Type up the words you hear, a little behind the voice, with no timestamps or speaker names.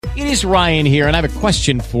It is Ryan here, and I have a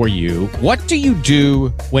question for you. What do you do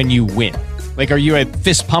when you win? Like, are you a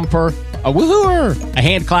fist pumper, a woohooer, a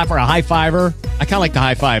hand clapper, a high fiver? I kind of like the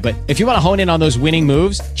high five, but if you want to hone in on those winning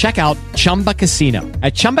moves, check out Chumba Casino.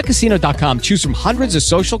 At ChumbaCasino.com, choose from hundreds of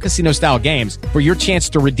social casino-style games for your chance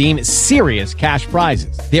to redeem serious cash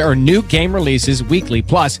prizes. There are new game releases weekly,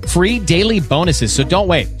 plus free daily bonuses. So don't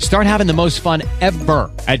wait. Start having the most fun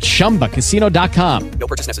ever at ChumbaCasino.com. No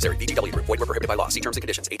purchase necessary. VGW Group. Void where prohibited by law. See terms and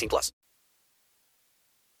conditions. 18 plus.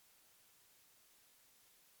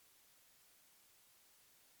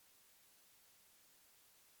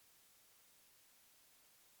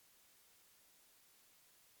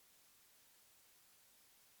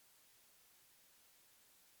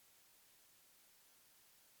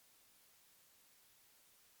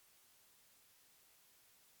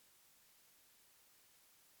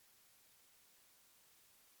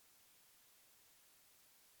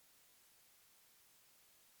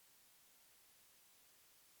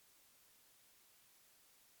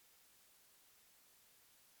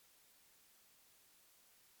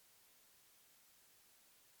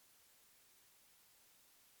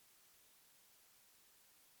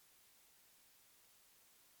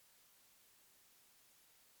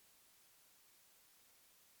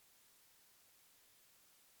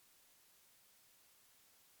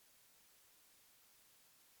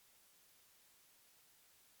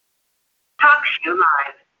 Talk Shoe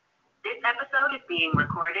Live. This episode is being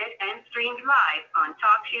recorded and streamed live on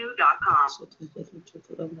TalkShoe.com.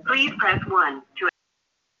 Please press 1 to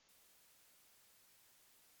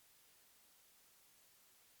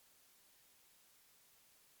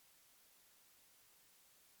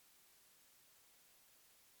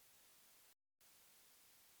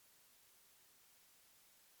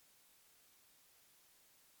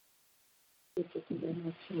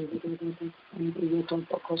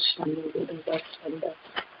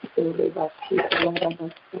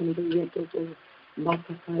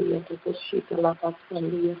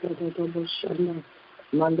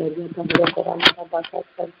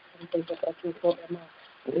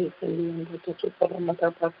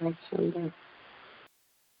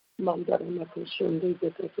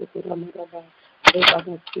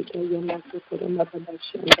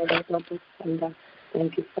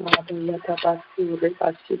Thank you, Father. Yatabasu,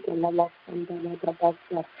 Rebashita, Lalasanda,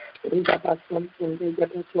 Latabasa, Ribabasun,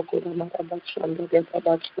 Yatakura, Matabashanda,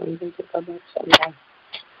 Yatabasunda, Yatabashanda.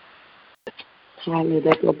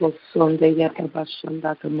 Hallelujah,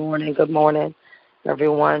 good morning,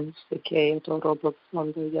 everyone. Sike,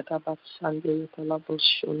 Torobosunda, Yatabashanda,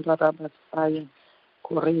 Yatalabushunda, Rabasaya,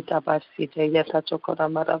 Kurita Basite, Yatakura,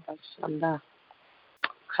 Matabashanda.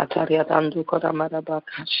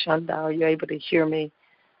 Are you able to hear me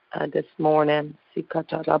this morning? Yes,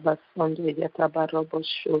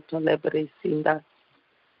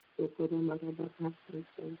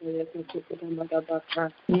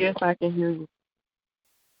 I can hear you.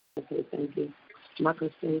 Okay, thank you.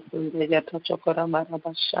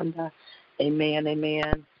 Amen,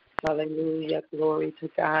 amen. Hallelujah, glory to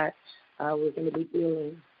God. We're going to be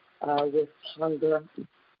dealing with hunger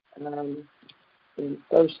and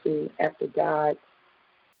thirsting after God,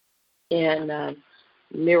 and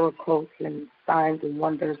miracles and signs and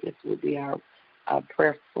wonders. This will be our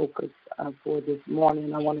prayer focus for this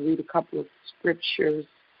morning. I want to read a couple of scriptures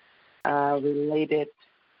related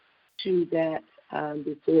to that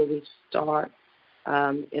before we start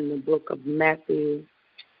in the book of Matthew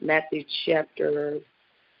chapter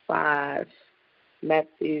 5.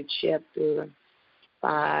 Matthew chapter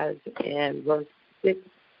 5 and verse 6.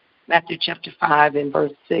 Matthew chapter 5 and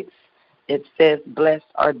verse 6, it says, "Blessed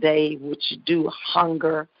are they which do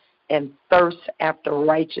hunger and thirst after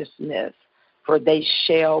righteousness, for they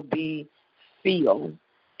shall be filled."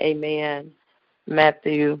 Amen.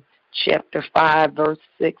 Matthew chapter 5, verse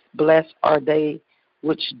 6, "Blessed are they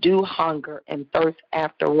which do hunger and thirst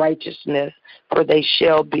after righteousness, for they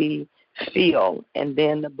shall be filled." And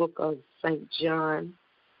then the book of St. John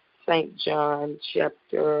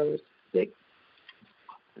chapter 6.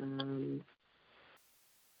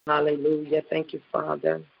 Hallelujah. Thank you,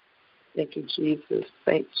 Father. Thank you, Jesus.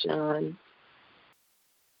 St. John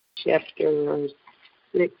chapter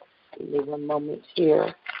 6. Give me one moment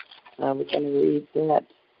here. We're going to read that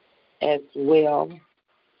as well.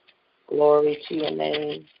 Glory to your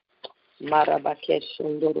name. John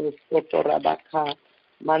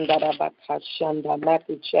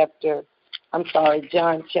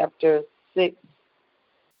chapter 6.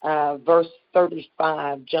 Verse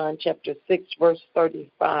 35, John chapter 6, verse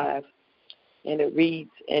 35, and it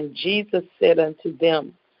reads, "And Jesus said unto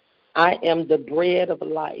them, I am the bread of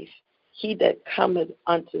life. He that cometh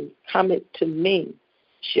to me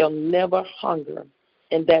shall never hunger,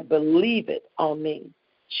 and that believeth on me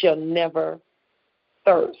shall never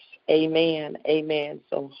thirst. Amen. Amen.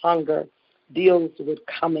 So hunger deals with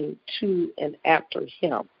coming to and after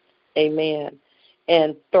him. Amen.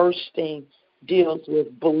 And thirsting deals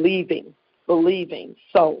with believing.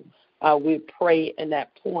 So we pray in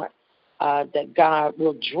that point that God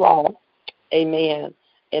will draw, amen,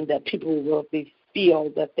 and that people will be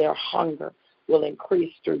feel that their hunger will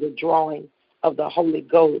increase through the drawing of the Holy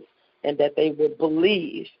Ghost, and that they would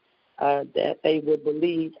believe, on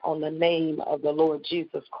the name of the Lord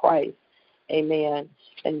Jesus Christ. Amen.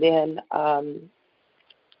 And then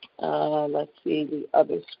let's see the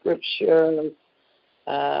other scriptures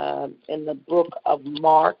in the book of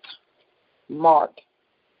Mark.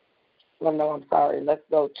 Let's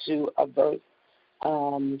go to a verse,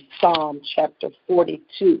 Psalm chapter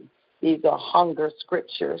 42. These are hunger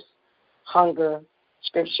scriptures.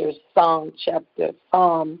 Psalm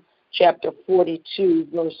chapter 42,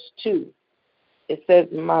 verse 2. It says,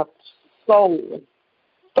 my soul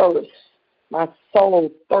thirsts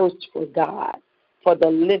for God, for the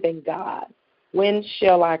living God. When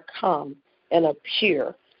shall I come and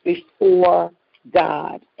appear before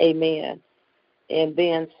God? Amen. And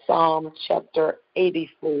then Psalm chapter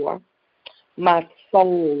 84. My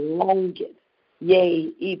soul longeth,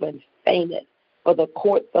 yea, even fainteth, for the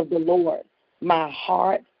courts of the Lord. My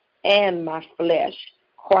heart and my flesh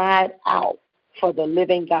cried out for the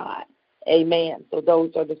living God. Amen. So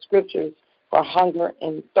those are the scriptures for hunger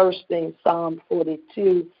and thirsting. Psalm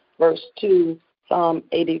 42, verse 2, Psalm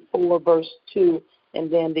 84, verse 2,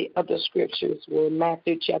 and then the other scriptures were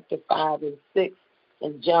Matthew chapter 5 and 6,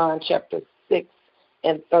 and John chapter 6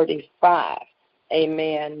 and 35.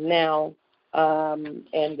 Amen. Now,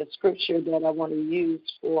 and the scripture that I want to use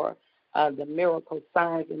for the miracle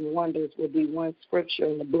signs and wonders will be one scripture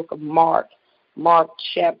in the book of Mark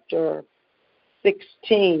chapter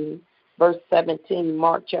 16, verse 17.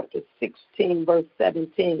 Mark chapter 16, verse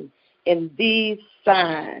 17. And these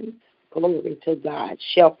signs, glory to God,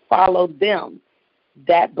 shall follow them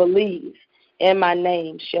that believe. In my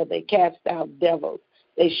name shall they cast out devils.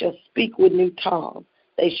 They shall speak with new tongues.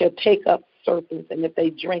 They shall take up serpents, and if they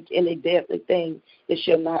drink any deadly thing, it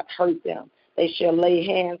shall not hurt them. They shall lay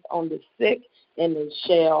hands on the sick, and they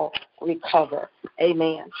shall recover.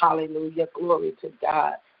 Amen. Hallelujah. Glory to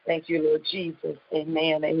God. Thank you, Lord Jesus.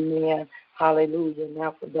 Amen. Amen. Hallelujah.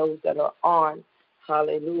 Now for those that are on,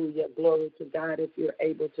 hallelujah. Glory to God. If you're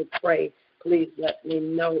able to pray, please let me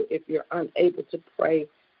know. If you're unable to pray,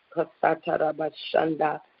 if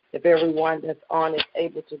everyone that's on is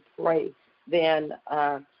able to pray, then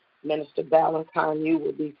Minister Valentine, you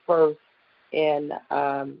will be first, and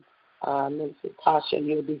Minister Tasha,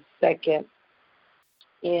 you'll be second.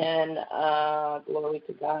 And glory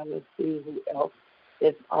to God. Let's see who else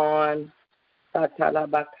is on.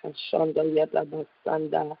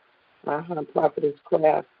 Prophetess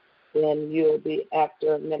Craft. Then you'll be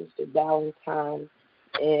after Minister Valentine.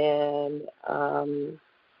 And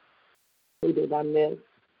who did I miss?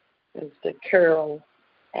 Mr. Carol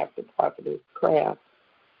after Prophetess Craft.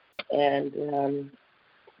 And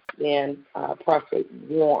then Prophet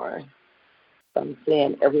Warren. If I'm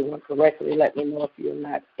saying everyone correctly, let me know if you're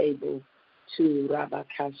not able to.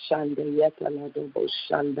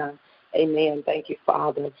 Amen. Thank you,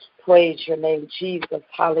 Father. Praise your name, Jesus.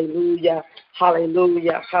 Hallelujah.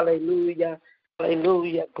 Hallelujah. Hallelujah.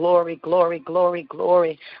 Hallelujah. Glory, glory, glory,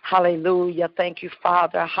 glory. Hallelujah. Thank you,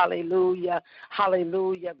 Father. Hallelujah.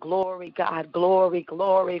 Hallelujah. Glory, God. Glory,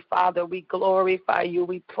 glory. Father, we glorify you.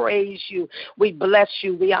 We praise you. We bless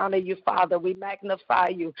you. We honor you, Father. We magnify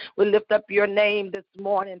you. We lift up your name this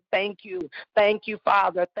morning. Thank you. Thank you,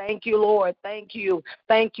 Father. Thank you, Lord. Thank you.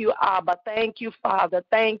 Thank you, Abba. Thank you, Father.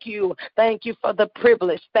 Thank you. Thank you for the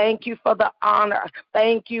privilege. Thank you for the honor.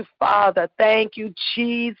 Thank you, Father. Thank you,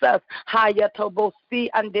 Jesus. Bosi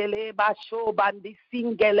andele basho bandi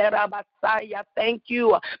singelera basaya. Thank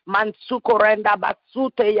you. Mansukorenda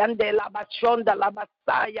basute yandela bashonda la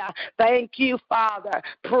basaya. Thank you, Father.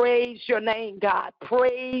 Praise your name, God.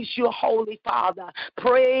 Praise you, Holy Father.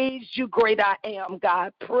 Praise you, great I am,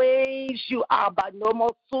 God. Praise you, Abba.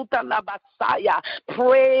 Nomosuta la basaya.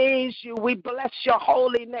 Praise you. We bless your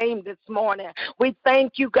holy name this morning. We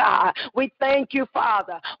thank you, God. We thank you,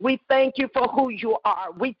 Father. We thank you for who you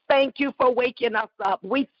are. We thank you for waking us up.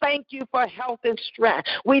 We thank you for health and strength.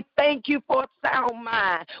 We thank you for a sound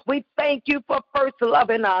mind. We thank you for first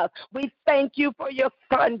loving us. We thank you for your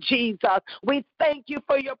Son, Jesus. We thank you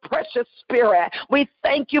for your precious Spirit. We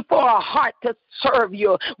thank you for a heart to serve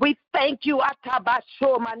you. We thank you.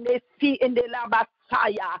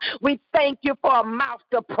 Messiah. We thank you for a mouth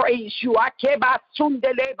to praise you.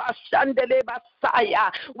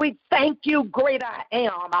 Messiah. We thank you, great I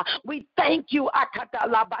am. We thank you,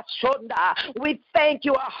 Akatalabashonda. We thank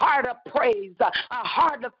you, a heart of praise, a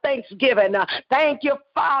heart of thanksgiving. Thank you,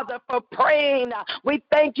 Father, for praying. We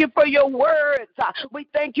thank you for your words. We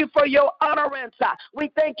thank you for your utterance.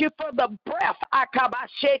 We thank you for the breath.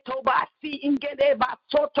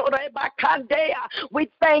 We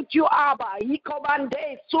thank you, Abba.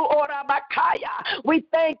 We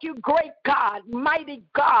thank you, great God, mighty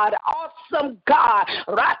God, awesome God.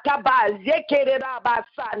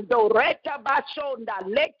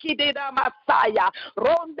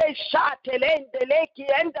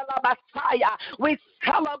 We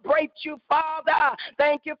celebrate you, Father.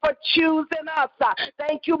 Thank you for choosing us.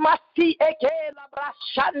 Thank you, Masi.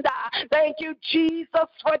 Thank you, Jesus,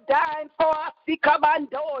 for dying for us.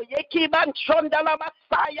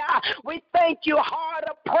 We thank you, heart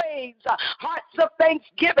of praise, hearts of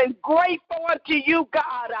thanksgiving, grateful unto you,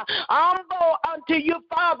 God, humble unto you,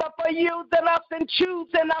 Father, for using us and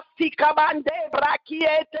choosing us.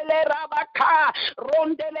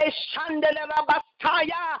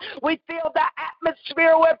 We fill the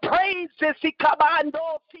atmosphere with praises.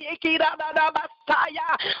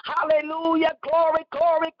 Hallelujah. Glory,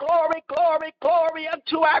 glory, glory, glory, glory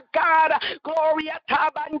unto our God. Glory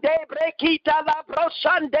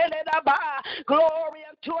glory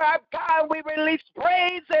unto our God. We release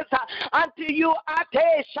praises unto you.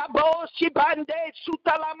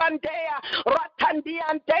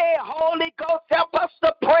 Holy Ghost, help us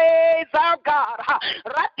to praise our God.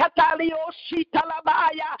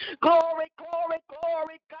 Glory, glory,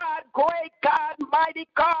 glory, God, great God, mighty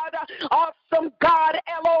God, awesome God,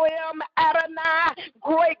 Elohim, Adonai,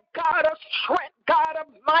 great God of strength, God of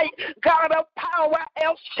might, God of power,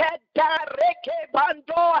 El Shaddai, Reke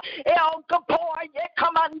Bando, El Gabor,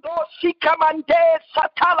 Yekamando, Shikamande,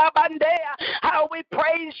 Satalabandea. How we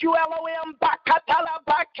praise you, Elohim,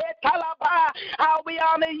 Bakatalaba, Ketalaba. How we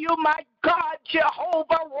honor you, my God,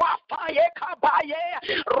 Jehovah Rapha,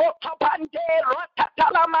 Yekabaye, Rotabande,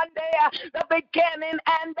 Rotatalamandea, the beginning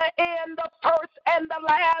and the end, the first and the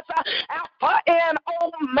last, Alpha and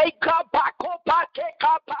Omega, Bakopake,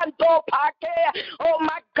 Kapando Pake. Oh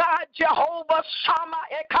my God, Jehovah Shama,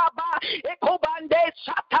 Ekaba, Ekobande,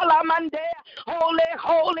 Satalamandea. Holy,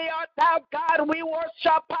 holy art thou, God. We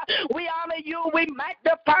worship, we honor you, we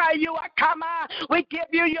magnify you, Akama. We give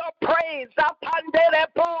you your praise.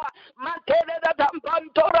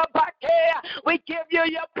 We give you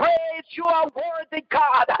your praise. You are worthy,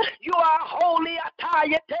 God. You are holy.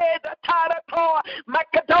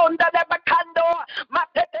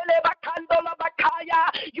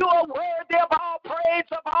 You are worthy of all praise,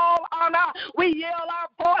 of all honor. We yield our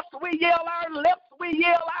voice, we yield our lips, we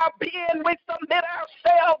yield our being, we submit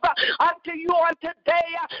ourselves unto you on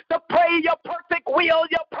today to pray your perfect will,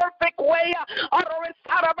 your perfect way. Utterance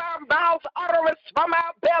out of our mouths, utterance from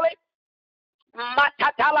our belly.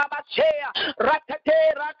 Matatalabashea, Ratate,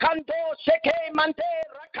 Rakando, Sheke, Mande,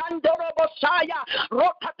 Rakando, Bosaya,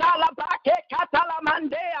 Rotatalabake,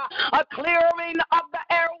 Catalamandea, a clearing of the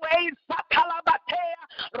airways, Satalabatea,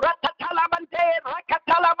 Ratatalamande,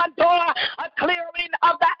 Rakatalamandoa, a clearing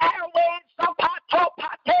of the airways,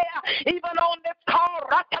 Zapatopatea, even on this call,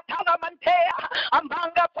 Ratatalamandea,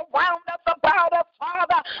 among us, around us, about us,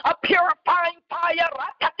 Father, a purifying fire,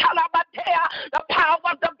 Ratatalabatea, the power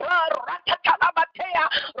of the blood, Ratatalabatea,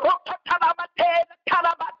 Rotatalabatea,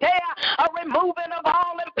 Talabatea, a removing of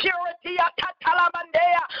all impurity,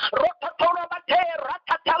 Tatalamandia, Rotatalabatea,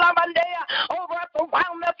 Ratatalamandea, over us,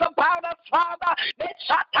 around us, about us, Father,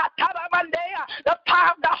 Tatalamandia, the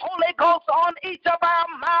power of the Holy Ghost on each of our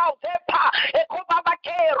mouths,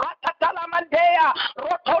 Ekobabake, Ratatalamandea,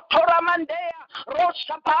 Rototoramandea,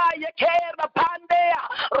 Roshapaya, Kerapandea,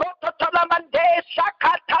 Rototalamandea,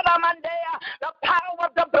 Shakatalamandea, the power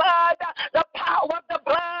of the blood, the power of the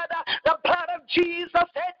blood, the blood of Jesus,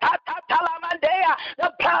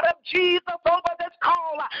 the blood of Jesus over this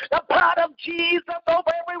call, the blood of Jesus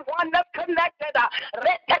over everyone that's connected,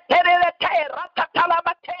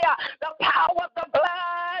 the power of the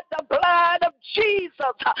blood of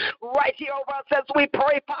Jesus right here over us as we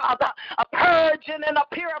pray, Father, a purging and a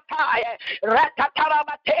purifying,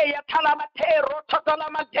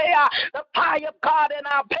 the fire of God in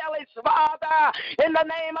our bellies, Father, in the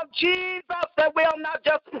name of Jesus, that we'll not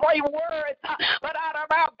just pray words, but out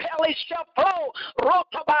of our bellies shall flow,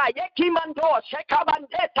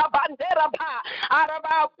 out of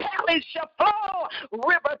our bellies shall flow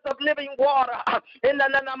rivers of living water. In the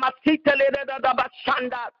name of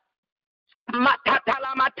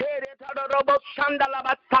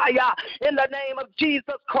In the name of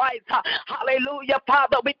Jesus Christ. Hallelujah,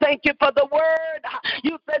 Father. We thank you for the word.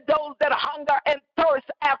 You said those that hunger and thirst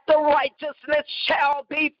after righteousness shall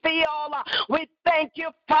be filled. We thank you,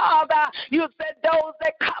 Father. You said those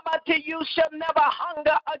that come unto you shall never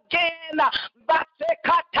hunger again.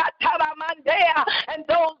 And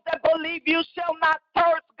those that believe you shall not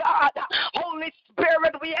thirst, God. Holy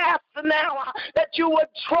Spirit, we ask now that you would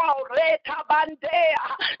draw,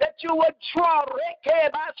 that you would draw,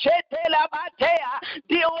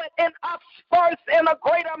 deal it in us first in a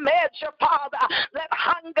greater measure, Father. Let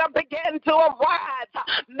hunger begin to arise.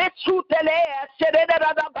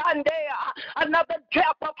 Another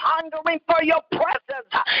depth of hungering for your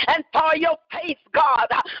presence and for your face, God.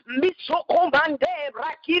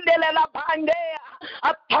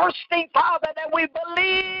 A thirsting, Father, that we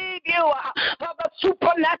believe you for the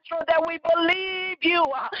supernatural, that we believe you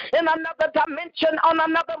in another dimension, on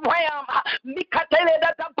another realm. In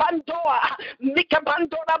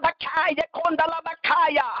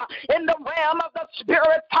the realm of the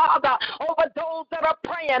Spirit, Father, over those that are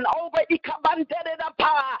praying,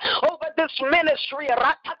 over this ministry, a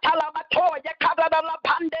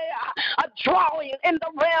drawing in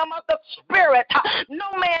the realm of the Spirit.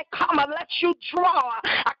 No man come unless you draw.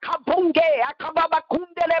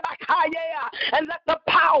 And let the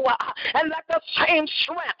power and let the same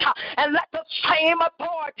strength and let the same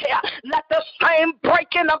authority, let the same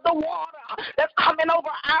breaking of the water that's coming over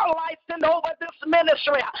our lives and over this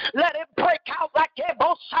ministry, let it break out like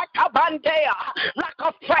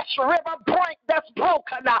a fresh river break that's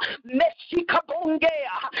broken.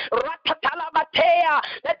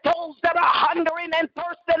 That those that are hungering and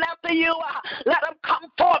thirsting after you, let them come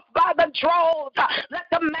forth by the droves. Let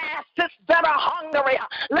the masses that are hungry,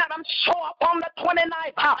 let them show up on the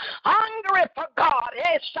 29th, hungry for God,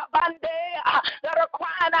 that are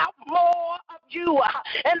crying out more of you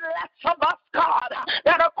and less of us, God,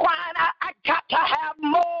 that are crying out, I got to have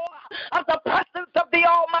more of the presence of the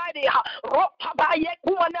Almighty.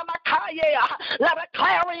 Let a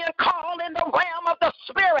clarion call in the realm of the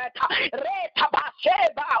Spirit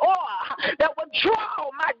that will draw,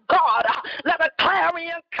 my God. Let a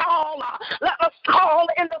clarion call. Let us call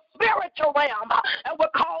in the spiritual realm and we'll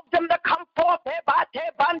call them to come forth.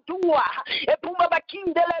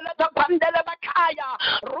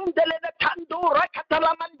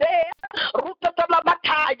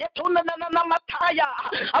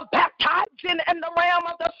 A baptizing in the realm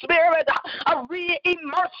of the Spirit, a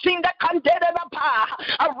re-immersing the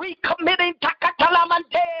a recommitting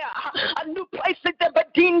a new place in the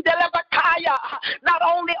Bedin Delevakaya, not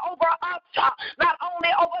only over us, not only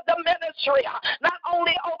over the ministry, not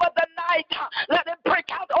only over the night, let it break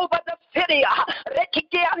out over the city.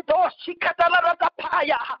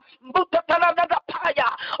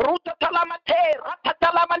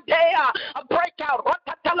 A breakout,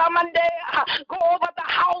 go over the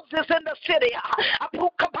houses in the city,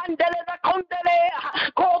 go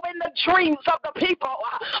over in the dreams of the people.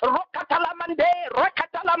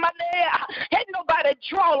 Ain't nobody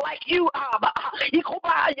draw like you, Abba.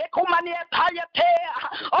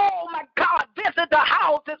 Oh my God, visit the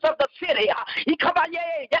houses of the city.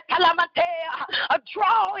 A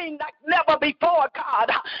drawing like never before,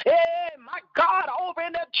 God. Hey, my God, over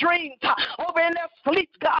in their dreams, over in their sleep,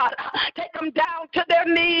 God. Take them down to their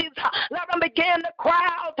knees. Let them begin to cry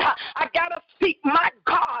out. I gotta seek my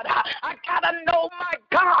God. I gotta know my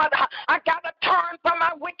God. I gotta turn from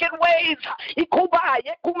my wicked ways.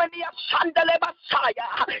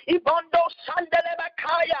 Ibondo Sandele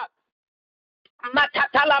Bakaya.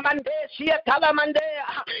 Matatalamande, Siatalamande,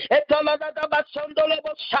 Etolada Basondolo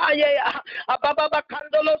Bosaye, Ababa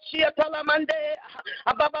Candolo Siatalamande,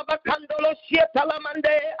 Ababa Candolo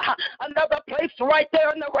Siatalamande, another place right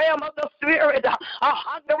there in the realm of the Spirit, a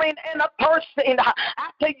hungering and a thirsting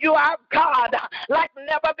after you, our God, like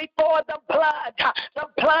never before. The blood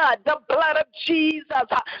of Jesus,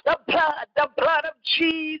 the blood of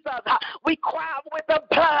Jesus. We cry with the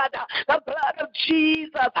blood of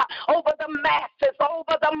Jesus over the masses,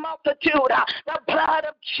 over the multitude, the blood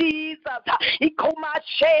of Jesus.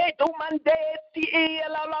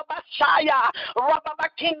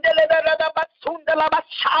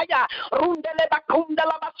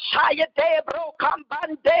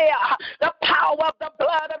 The power of the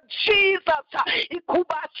blood of Jesus.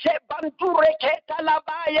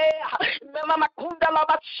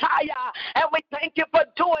 And we thank you for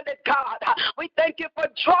doing it, God. We thank you for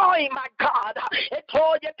drawing, my God.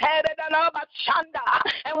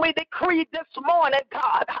 And we decree this morning,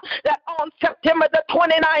 God, that on September September the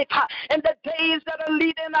 29th, and the days that are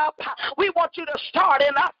leading up, we want you to start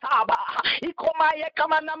in us, Abba.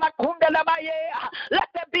 Let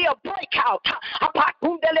there be a breakout.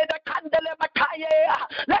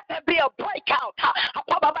 Let there be a breakout.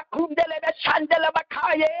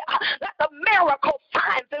 Let the miracle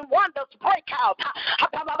signs and wonders break out.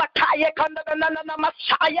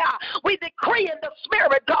 We decree in the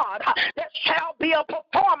Spirit, God, there shall be a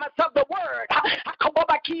performance of the word.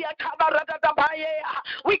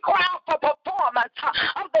 We cry out for performance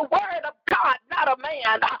of the word of God, not a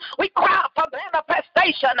man. We cry out for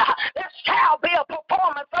manifestation. There shall be a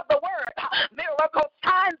performance of the word. Miracle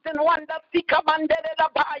signs and wonders.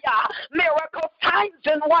 Miracle signs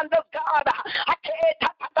and wonders, God.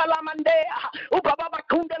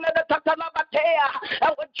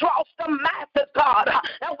 That would draw the masses, God.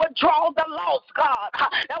 That would draw the lost, God.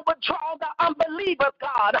 That would draw the unbelievers,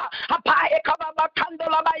 God.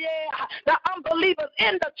 The unbelievers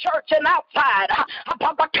in the church and outside.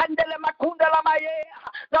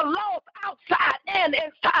 The lost outside and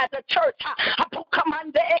inside the church.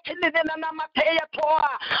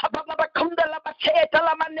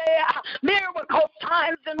 Miracle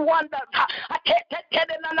signs and wonders.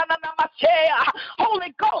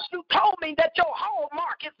 Holy Ghost, you told me that your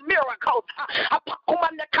hallmark is miracles.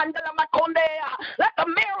 Let the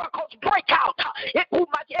miracles break out.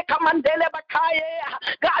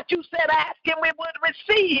 God, you said ask and we would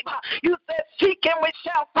receive. You said seek and we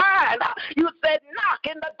shall find. You said knock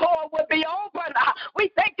and the door will be open. We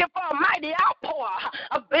thank you for a mighty outpour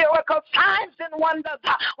of miracle signs and wonders.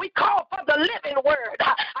 We call for the living word.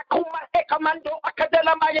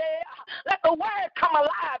 Let the word come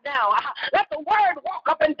alive now. Let the word walk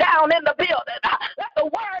up and down in the building. Let the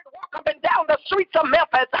word walk up and down the streets of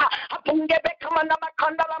Memphis.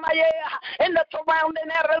 In the surrounding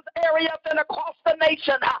areas and across the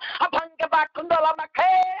nation.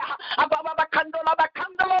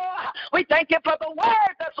 We thank you for the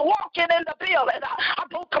word that's walking in the building.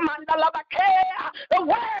 The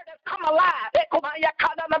word has come alive. The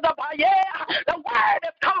word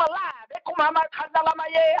has come alive.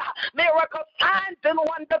 Miracle signs and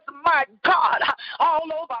wonders, my God, all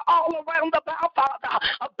over, all around the bow, Father.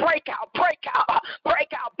 Break out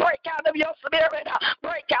of your spirit.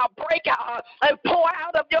 Break out, and pour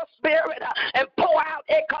out of your spirit, and pour out,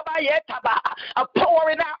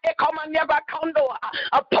 pouring out,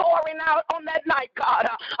 pouring out on that night, God,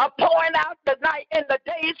 pouring out the night and the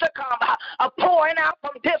days to come, pouring out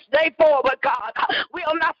from this day forward, God.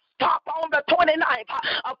 We'll not stop on the 29th,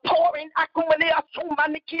 pouring,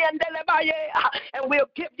 and we'll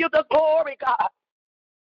give you the glory, God.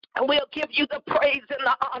 And we'll give you the praise and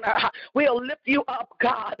the honor. We'll lift you up,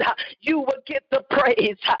 God. You will get the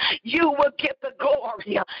praise. You will get the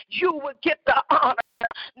glory. You will get the honor.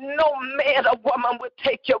 No man or woman will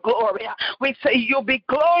take your glory. We say you'll be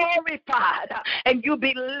glorified and you'll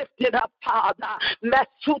be lifted up, Father. In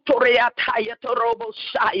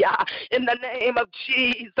the name of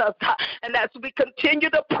Jesus. And as we continue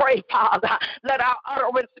to pray, Father, let our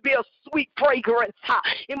utterance be a sweet fragrance.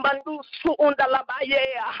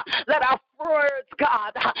 Let our words,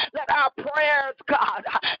 God, let our prayers, God,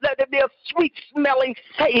 let it be a sweet smelling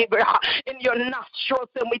savor in your nostrils,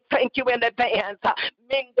 and we thank you in advance.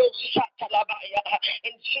 In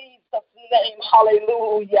Jesus' name,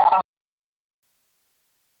 hallelujah.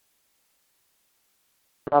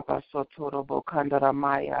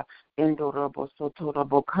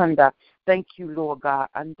 Thank you, Lord God.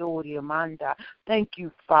 Thank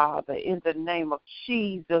you, Father. In the name of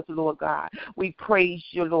Jesus, Lord God, we praise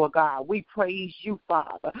you, Lord God. We praise you,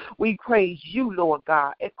 Father. We praise you, Lord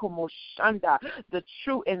God. The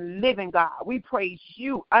true and living God. We praise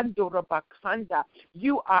you.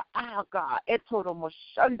 You are our God.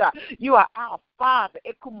 You are our Father.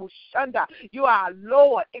 You are our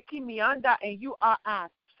Lord. And you are our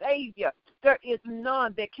Savior. There is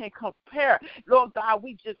none that can compare. Lord God,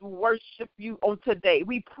 we just worship you on today.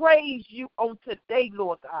 We praise you on today,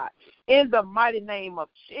 Lord God. In the mighty name of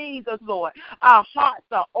Jesus, Lord, our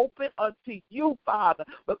hearts are open unto you, Father,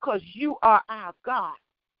 because you are our God.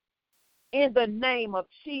 In the name of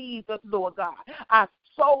Jesus, Lord God, our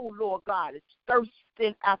soul, Lord God, is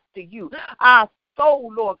thirsting after you. Our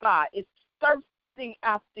soul, Lord God, is thirsting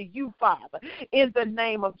after you, Father. In the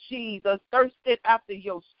name of Jesus, thirsting after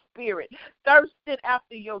your Spirit, thirsting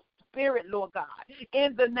after your Spirit, Lord God.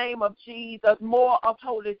 In the name of Jesus, more of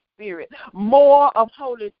Holy Spirit, more of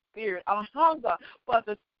Holy Spirit, a hunger for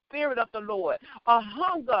the Spirit of the Lord, a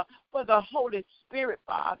hunger for the Holy Spirit,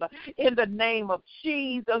 Father. In the name of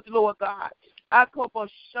Jesus, Lord God. Our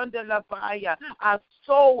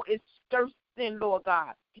soul is thirsting, Lord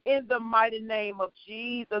God, in the mighty name of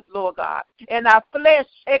Jesus, Lord God. And our flesh,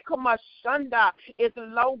 ekamashanda, is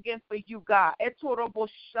longing for you, God.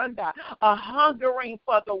 Etoroboshanda, a hungering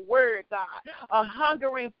for the word, God. A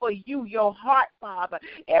hungering for you, your heart, Father.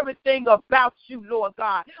 Everything about you, Lord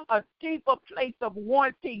God. A deeper place of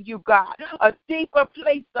wanting you, God. A deeper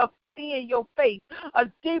place of seeing your face. A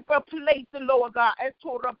deeper place, Lord God.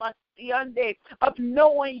 Of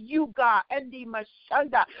knowing you, God, and the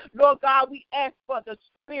Mashanda. Lord God, we ask for the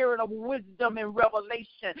spirit of wisdom and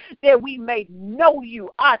revelation that we may know you.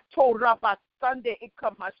 I told Rabbi Sunday, it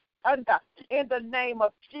comes in the name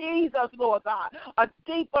of Jesus, Lord God, a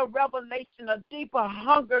deeper revelation, a deeper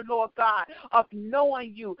hunger, Lord God, of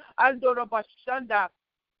knowing you. Under the Bashanda,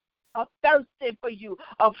 of thirsting for you,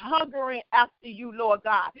 of hungering after you, Lord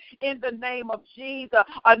God. In the name of Jesus,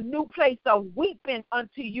 a new place of weeping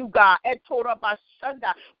unto you, God.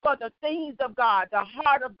 For the things of God, the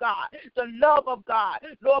heart of God, the love of God.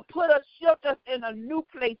 Lord, shift us in a new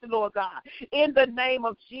place, Lord God. In the name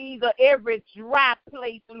of Jesus, every dry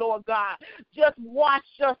place, Lord God. Just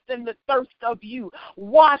wash us in the thirst of you.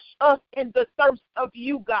 Wash us in the thirst of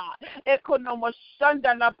you, God. In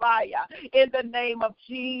the name of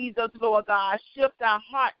Jesus, Lord God, shift our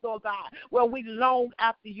heart, Lord God, where we long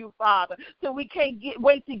after you, Father, so we can't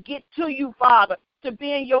wait to get to you, Father, to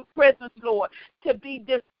be in your presence, Lord, to be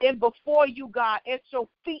this in before you, God, at your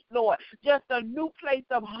feet, Lord, just a new place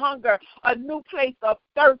of hunger, a new place of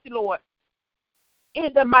thirst, Lord,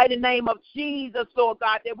 in the mighty name of Jesus, Lord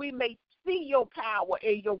God, that we may see your power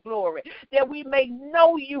and your glory, that we may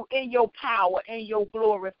know you in your power and your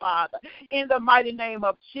glory, Father. In the mighty name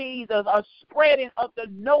of Jesus, a spreading of the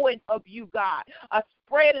knowing of you, God, a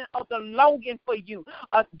spreading of the longing for you,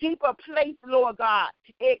 a deeper place, Lord God,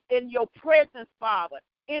 in your presence, Father.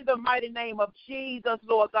 In the mighty name of Jesus,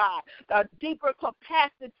 Lord God, a deeper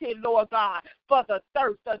capacity, Lord God, for the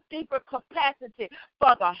thirst, a deeper capacity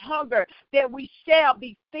for the hunger, that we shall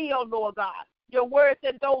be filled, Lord God. Your word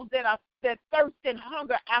said those that thirst and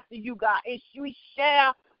hunger after you, God, and we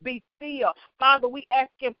shall be filled. Father, we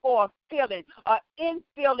asking for a filling, an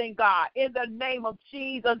infilling, God, in the name of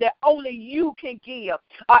Jesus, that only you can give.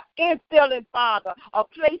 An infilling, Father, a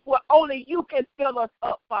place where only you can fill us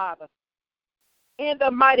up, Father. In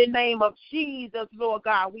the mighty name of Jesus, Lord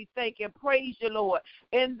God, we thank and praise you, Lord.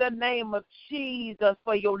 In the name of Jesus,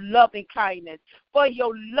 for your loving kindness, Father.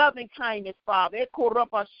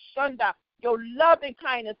 Your loving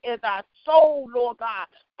kindness is our soul, Lord God.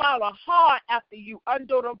 Follow hard after you.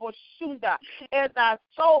 Under the Boshunda is our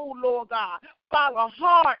soul, Lord God. Follow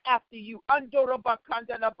hard after you. Under the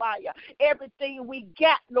Bakandalabaya. Everything we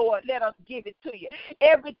got, Lord, let us give it to you.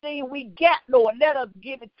 Everything we got, Lord, let us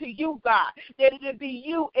give it to you, God. That it be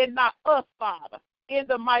you and not us, Father. In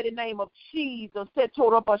the mighty name of Jesus, that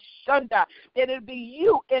it be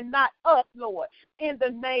you and not us, Lord. In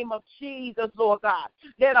the name of Jesus, Lord God,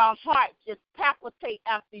 let our heart just palpitate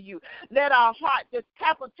after you. Let our heart just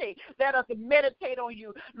palpitate. Let us meditate on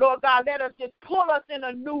you, Lord God. Let us just pull us in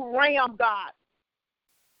a new realm, God,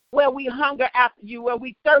 where we hunger after you, where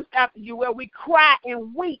we thirst after you, where we cry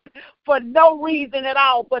and weep for no reason at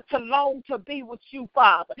all but to long to be with you,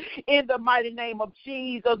 Father. In the mighty name of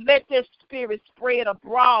Jesus, let this spirit spread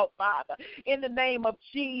abroad, Father. In the name of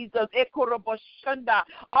Jesus,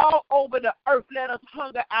 all over the earth, let us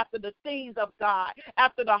hunger after the things of God,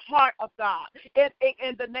 after the heart of God.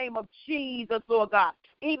 In the name of Jesus, Lord God,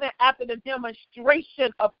 even after the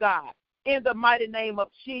demonstration of God. In the mighty name of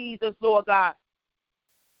Jesus, Lord God.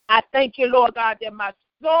 I thank you, Lord God, that my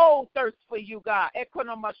soul thirsts for you, God. That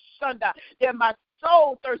my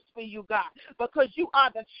soul thirsts for you, God, because you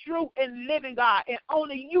are the true and living God, and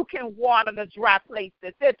only you can water the dry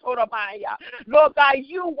places. Lord God,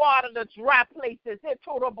 you water the dry places.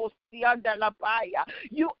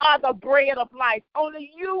 You are the bread of life.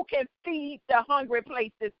 Only you can feed the hungry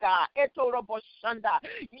places, God.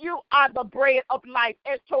 You are the bread of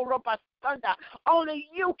life. Only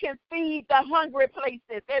you can feed the hungry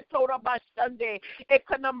places.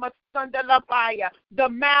 The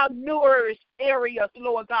malnourished areas,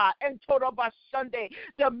 Lord God.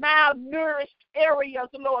 The malnourished areas,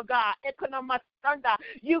 Lord God.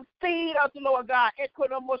 You feed us, Lord God.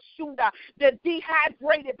 The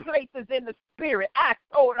dehydrated places in the spirit.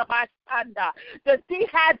 The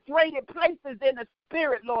dehydrated places in the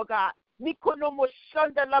spirit, Lord God.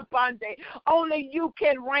 Only you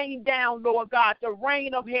can rain down, Lord God, the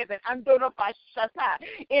rain of heaven.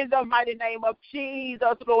 In the mighty name of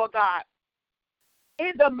Jesus, Lord God.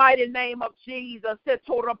 In the mighty name of Jesus,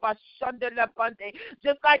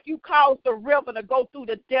 just like you caused the river to go through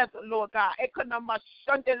the desert, Lord God.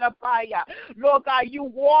 Lord God, you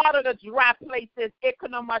water the dry places in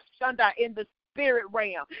the spirit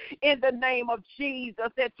realm. In the name of Jesus,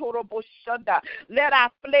 let our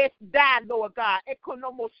flesh die, Lord God.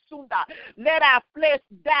 Let our flesh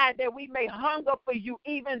die that we may hunger for you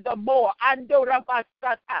even the more.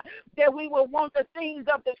 That we will want the things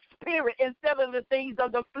of the spirit instead of the things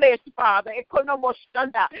of the flesh, Father.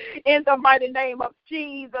 In the mighty name of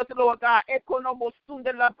Jesus, Lord God.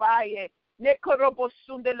 Let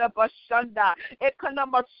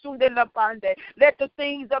the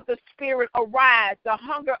things of the spirit arise, the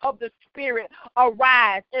hunger of the spirit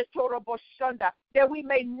arise, that we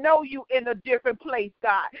may know you in a different place,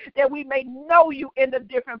 God, that we may know you in a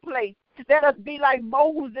different place. Let us be like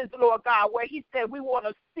Moses, Lord God, where he said, we want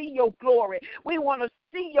to see your glory. We want to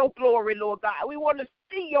see your glory, Lord God. We want to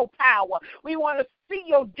see your power. We want to see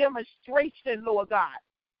your demonstration, Lord God.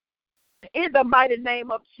 In the mighty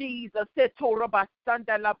name of Jesus, and Lord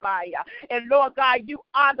God, you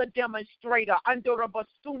are the demonstrator,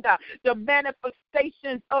 the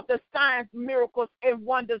manifestations of the signs, miracles, and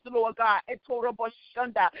wonders, Lord God.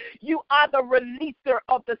 You are the releaser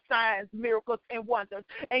of the signs, miracles, and wonders.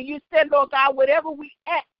 And you said, Lord God, whatever we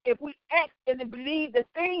ask, if we ask and believe the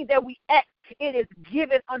thing that we ask, it is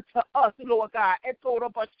given unto us, Lord God.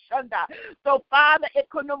 So, Father,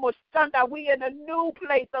 we in a new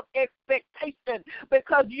place of expectation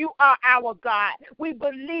because you are our God. We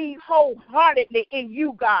believe wholeheartedly in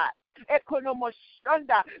you, God.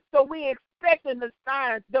 So we expecting the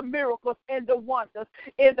signs, the miracles, and the wonders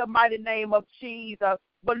in the mighty name of Jesus.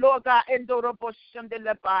 But Lord God,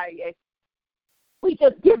 we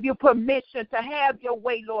just give you permission to have your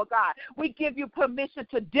way, Lord God. We give you permission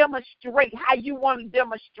to demonstrate how you want to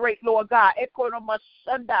demonstrate, Lord God.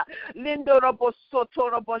 In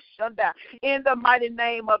the mighty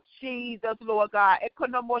name of Jesus, Lord God.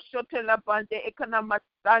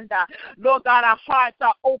 Lord God, our hearts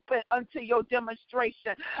are open unto your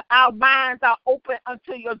demonstration. Our minds are open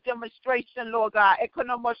unto your demonstration, Lord God.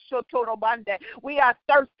 We are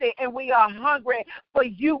thirsty and we are hungry for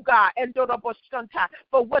you, God,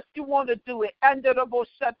 for what you want to do it.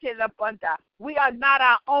 We are not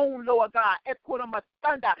our own, Lord God,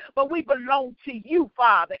 but we belong to you,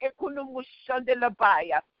 Father.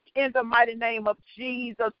 In the mighty name of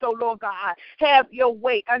Jesus. So, Lord God, have your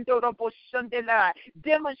way.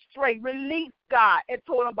 Demonstrate, release, God,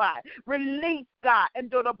 release, God,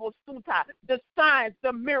 the signs,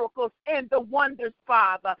 the miracles, and the wonders,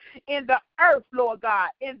 Father, in the earth, Lord God,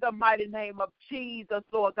 in the mighty name of Jesus,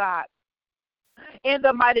 Lord God. In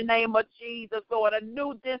the mighty name of Jesus, Lord, a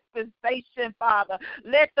new dispensation, Father.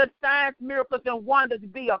 Let the signs, miracles, and wonders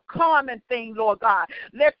be a common thing, Lord God.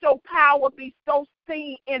 Let your power be so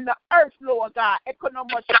seen in the earth, Lord God. That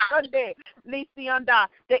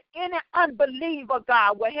any unbeliever,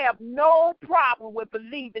 God, will have no problem with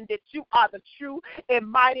believing that you are the true and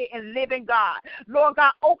mighty and living God. Lord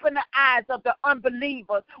God, open the eyes of the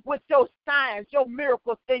unbelievers with your signs, your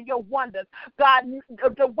miracles, and your wonders. God,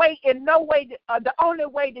 the only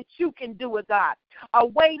way that you can do it, God. A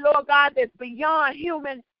way, Lord God, that's beyond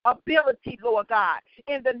human ability, Lord God,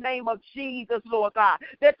 in the name of Jesus, Lord God.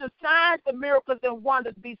 That the signs, the miracles, and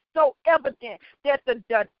wonders be so evident that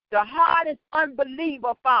the hardest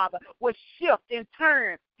unbeliever, Father, will shift and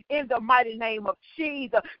turn in the mighty name of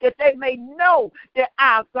Jesus, that they may know that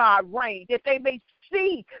our God reigns, that they may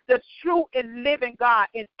see the true and living God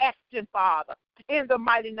in action, Father. In the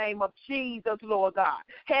mighty name of Jesus, Lord God.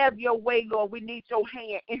 Have your way, Lord. We need your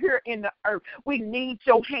hand here in the earth. We need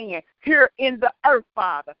your hand here in the earth,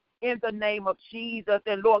 Father. In the name of Jesus.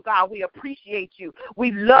 And, Lord God, we appreciate you.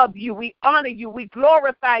 We love you. We honor you. We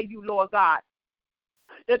glorify you, Lord God.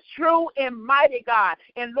 The true and mighty God.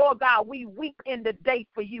 And, Lord God, we weep in the day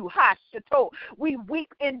for you. We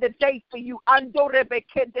weep in the day for you.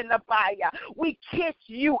 We kiss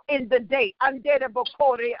you in the day.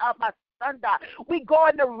 We go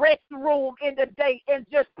in the restroom in the day and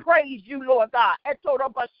just praise you, Lord God.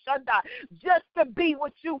 Just to be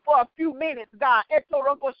with you for a few minutes, God.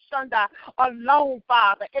 Alone,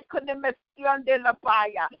 Father.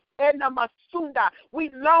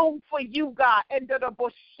 We long for you, God. In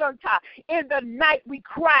the night we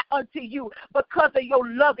cry unto you because of your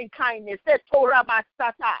loving kindness.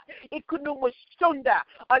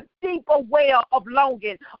 A deeper well of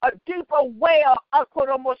longing, a deeper well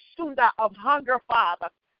of hunger, Father.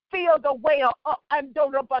 fill the well up.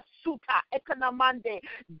 Andorabasuta ekanamande.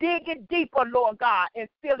 Dig it deeper, Lord God, and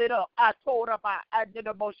fill it up. I told about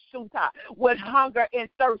Andorabasuta with hunger and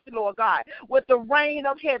thirst, Lord God, with the rain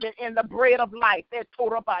of heaven and the bread of life.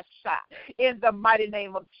 In the mighty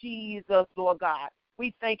name of Jesus, Lord God.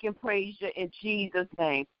 We thank and praise you in Jesus'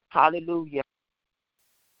 name. Hallelujah.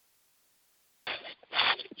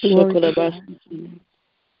 You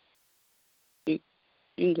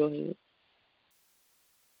can go ahead.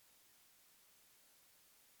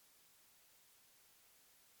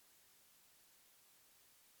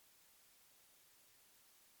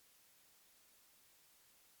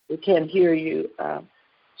 We can't hear you. Can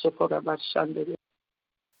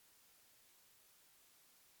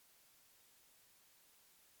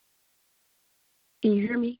you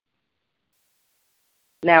hear me?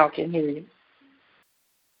 Now I can hear you.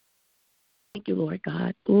 Thank you, Lord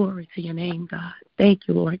God. Glory to your name, God. Thank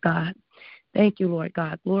you, Lord God. Thank you, Lord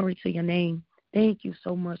God. Glory to your name. Thank you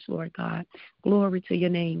so much, Lord God. Glory to your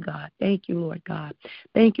name, God. Thank you, Lord God.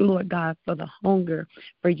 Thank you, Lord God, for the hunger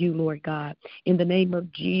for you, Lord God. In the name of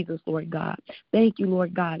Jesus, Lord God. Thank you,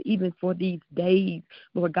 Lord God, even for these days,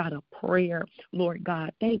 Lord God, of prayer, Lord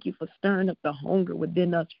God. Thank you for stirring up the hunger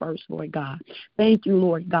within us first, Lord God. Thank you,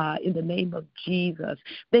 Lord God, in the name of Jesus.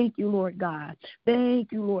 Thank you, Lord God.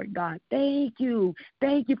 Thank you, Lord God. Thank you.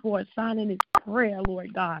 Thank you for assigning this prayer,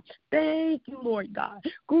 Lord God. Thank you, Lord God.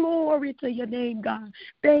 Glory to your name, God.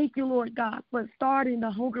 Thank you, Lord God, for starting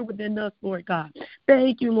the hunger within us, Lord God.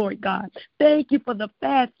 Thank you, Lord God. Thank you for the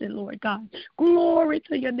fasting, Lord God. Glory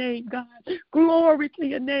to your name, God. Glory to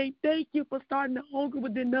your name. Thank you for starting the hunger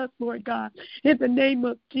within us, Lord God. In the name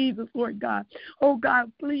of Jesus, Lord God. Oh,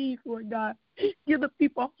 God, please, Lord God. Give the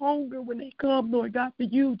people hunger when they come, Lord God, for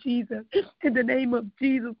you, Jesus. In the name of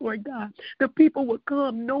Jesus, Lord God. The people will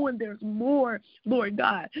come knowing there's more, Lord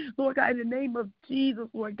God. Lord God, in the name of Jesus,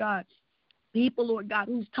 Lord God. People, Lord God,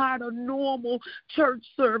 who's tired of normal church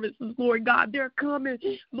services, Lord God. They're coming,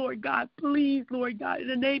 Lord God. Please, Lord God, in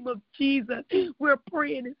the name of Jesus, we're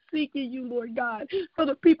praying and seeking you, Lord God, so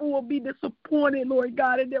the people will be disappointed, Lord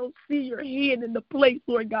God, and they'll see your hand in the place,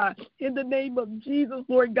 Lord God. In the name of Jesus,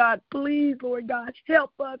 Lord God, please, Lord God,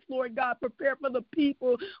 help us, Lord God, prepare for the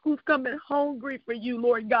people who's coming hungry for you,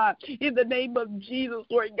 Lord God. In the name of Jesus,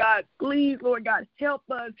 Lord God, please, Lord God, help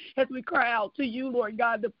us as we cry out to you, Lord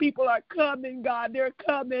God. The people are coming. God, they're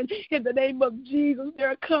coming in the name of Jesus.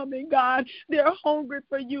 They're coming, God. They're hungry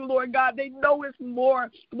for you, Lord God. They know it's more,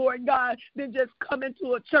 Lord God, than just coming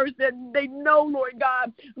to a church. That they know, Lord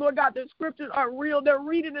God, the scriptures are real. They're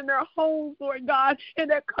reading in their homes, Lord God, and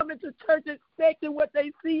they're coming to church expecting what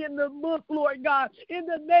they see in the book, Lord God. In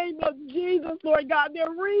the name of Jesus, Lord God, they're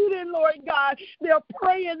reading, Lord God. They're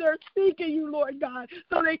praying. They're seeking you, Lord God.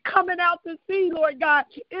 So they're coming out to see, Lord God,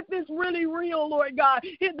 if it's really real, Lord God.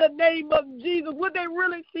 In the name of Jesus, would they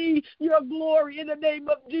really see your glory in the name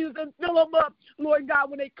of Jesus and fill them up, Lord God,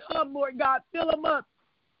 when they come, Lord God, fill them up.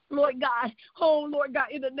 Lord God, oh, Lord God,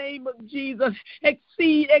 in the name of Jesus,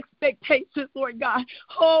 exceed expectations, Lord God.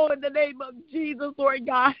 Oh, in the name of Jesus, Lord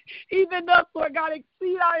God, even us, Lord God,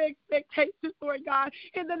 exceed our expectations, Lord God.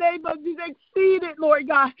 In the name of Jesus, exceed it, Lord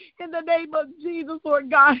God. In the name of Jesus,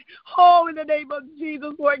 Lord God. Oh, in the name of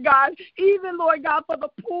Jesus, Lord God. Even, Lord God, for the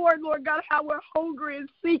poor, Lord God, how we're hungry and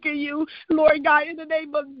seeking you, Lord God, in the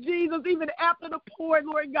name of Jesus, even after the poor,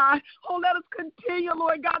 Lord God. Oh, let us continue,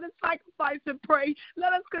 Lord God, to sacrifice and pray.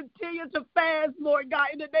 Let us continue to fast, Lord God,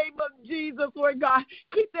 in the name of Jesus, Lord God.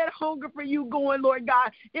 Keep that hunger for you going, Lord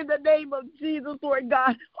God, in the name of Jesus, Lord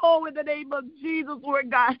God. Oh, in the name of Jesus, Lord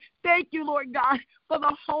God. Thank you, Lord God, for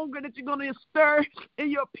the hunger that you're going to stir in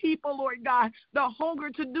your people, Lord God. The hunger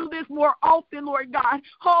to do this more often, Lord God.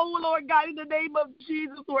 Oh, Lord God, in the name of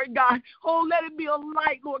Jesus, Lord God. Oh, let it be a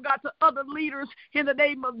light, Lord God, to other leaders in the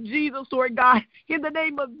name of Jesus, Lord God. In the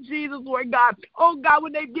name of Jesus, Lord God. Oh, God,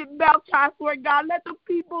 when they get baptized, Lord God, let the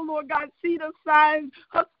people, Lord God, see the signs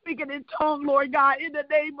of speaking in tongues, Lord God, in the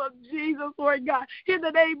name of Jesus, Lord God. In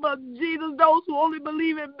the name of Jesus, those who only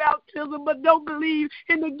believe in baptism but don't believe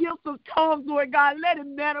in the gifts of tongues, Lord God, let it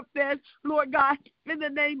manifest, Lord God, in the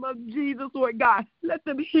name of Jesus, Lord God. Let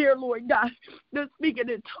them hear, Lord God, the speaking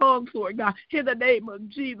in tongues, Lord God, in the name of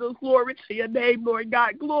Jesus. Glory to your name, Lord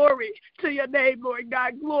God. Glory to your name, Lord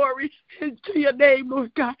God. Glory to your name,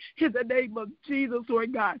 Lord God, in the name of Jesus,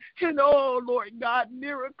 Lord God. And oh, Lord God,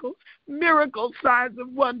 miracles, signs,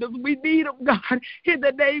 and wonders. We need them, God, in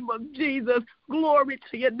the name of Jesus. Glory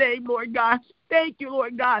to your name, Lord God. Thank you,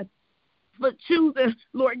 Lord God, for choosing,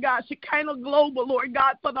 Lord God, Shekinah Global, Lord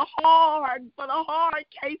God, for the hard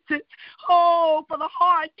cases. Oh, for the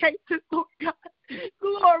hard cases, Lord God.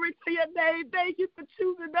 Glory to your name. Thank you for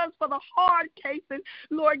choosing us for the hard cases,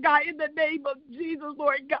 Lord God, in the name of Jesus,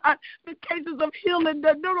 Lord God. The cases of healing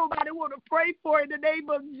that nobody want to pray for in the name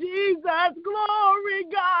of Jesus. Glory,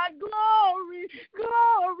 God. Glory,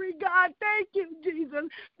 glory, God. Thank you, Jesus.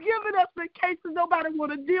 Giving us the cases nobody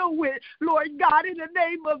want to deal with, Lord God, in the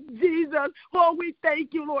name of Jesus. Oh, we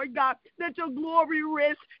thank you, Lord God, that your glory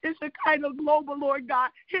rests in Shekinah Global, Lord God,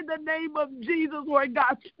 in the name of Jesus, Lord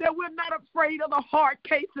God, that we're not afraid of the hard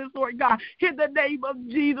cases, Lord God, in the name of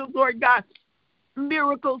Jesus, Lord God.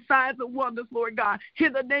 Miracles, signs, and wonders, Lord God,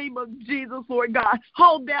 in the name of Jesus, Lord God.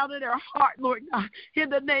 Hold down in their heart, Lord God, in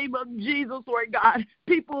the name of Jesus, Lord God.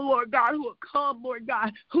 People, Lord God, who will come, Lord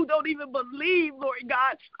God, who don't even believe, Lord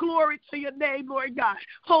God. Glory to your name, Lord God.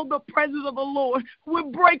 Hold the presence of the Lord. We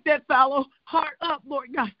break that fallow heart up, Lord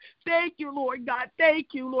God. Thank you, Lord God. Thank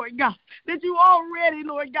you, Lord God, that you already,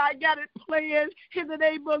 Lord God, got it planned in the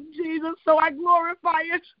name of Jesus. So I glorify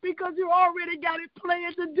you because you already got it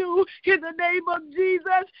planned to do in the name of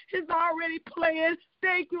Jesus. It's already planned.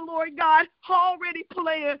 Thank you, Lord God. Already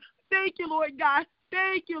planned. Thank you, Lord God.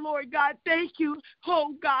 Thank you, Lord God. Thank you,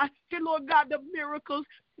 oh God. And Lord God, the miracles,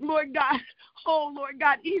 Lord God. Oh, Lord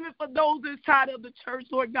God, even for those inside of the church,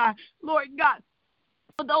 Lord God. Lord God,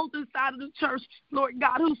 for those inside of the church, Lord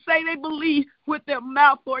God, who say they believe with their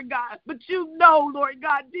mouth, Lord God. But you know, Lord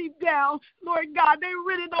God, deep down, Lord God, they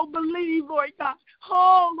really don't believe, Lord God.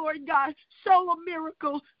 Oh, Lord God, show a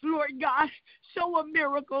miracle, Lord God. Show a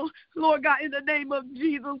miracle, Lord God, in the name of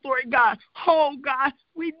Jesus, Lord God. Oh, God,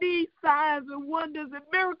 we need signs and wonders and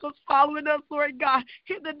miracles following us, Lord God,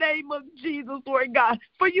 in the name of Jesus, Lord God.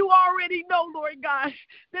 For you already know, Lord God,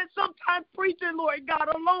 that sometimes preaching, Lord God,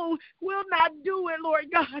 alone will not do it, Lord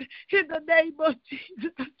God, in the name of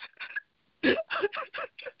Jesus.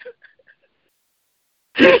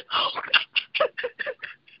 Oh, God.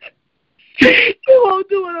 You won't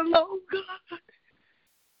do it alone, God.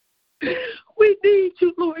 We need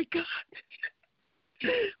you, Lord God.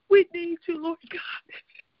 We need you, Lord God.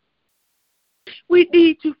 We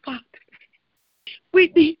need you, Father.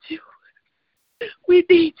 We need you. We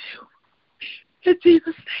need you. In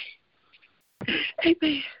Jesus' name.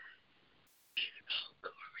 Amen.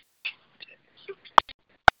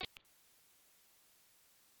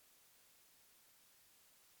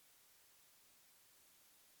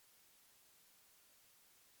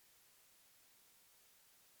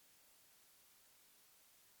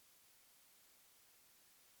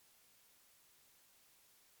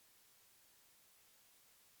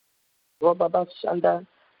 I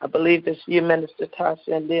believe it's you, Minister Tasha,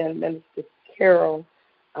 and then Minister Carol,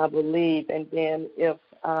 I believe, and then if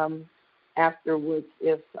afterwards,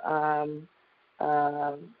 if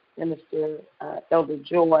Minister Elder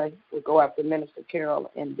Joy will go after Minister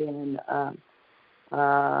Carol, and then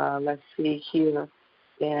let's see here,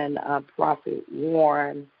 then Prophet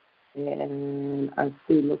Warren, and I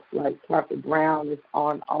see looks like Prophet Brown is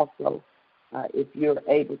on also. If you're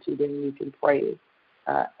able to, then you can pray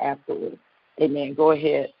afterwards. Amen. Go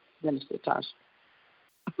ahead, Minister Tasha.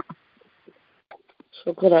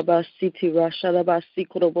 Father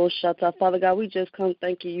God, we just come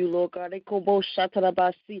thanking you, Lord God.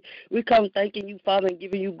 We come thanking you, Father, and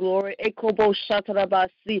giving you glory. For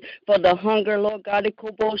the hunger, Lord God, and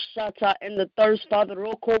the thirst, Father,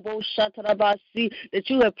 that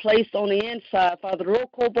you have placed on the inside, Father.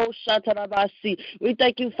 We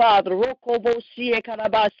thank you, Father.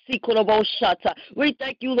 We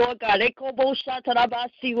thank you, Lord God.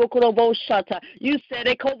 You said,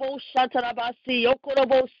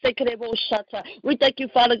 we thank you,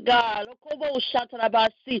 Father God,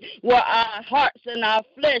 where our hearts and our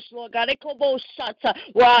flesh, Lord God,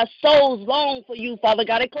 where our souls long for you, Father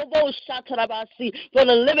God, for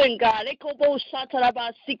the living God,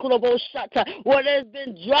 where there's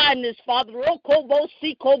been dryness, Father, where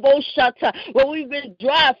we've been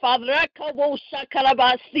dry, Father,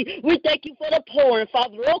 we thank you for the pouring,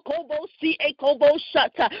 Father,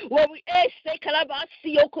 where we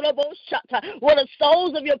where the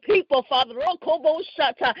souls of your people, Father,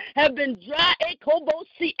 have been dry,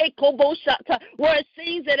 where it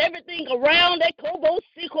seems that everything around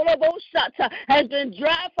has been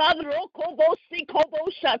dry, Father.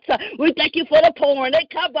 We thank you for the pouring.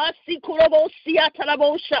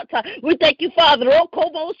 We thank you, Father,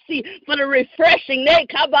 for the refreshing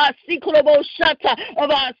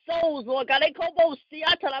of our souls, Lord God.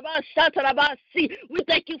 We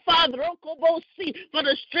thank you, Father, for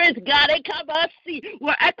the strength, God,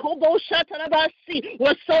 where Akobo Shatarabasi,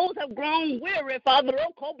 where souls have grown weary, Father,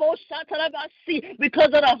 Okobo Shatarabasi, because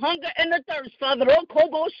of the hunger and the thirst, Father,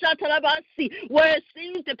 Okobo Shatarabasi, where it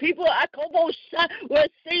seems the people Akobo where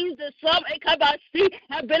it seems that some Ekabasi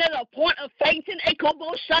have been at a point of fainting,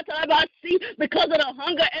 Akobo Shatarabasi, because of the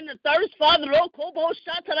hunger and the thirst, Father, Okobo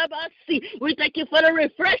Shatarabasi. We thank you for the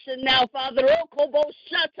refreshing now, Father, Okobo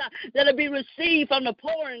Shata, that'll be received from the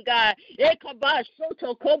pouring, God.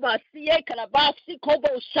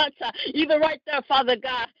 Even right there, Father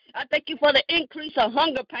God, I thank you for the increase of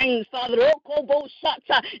hunger pains, Father.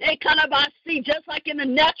 Just like in the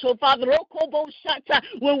natural, Father.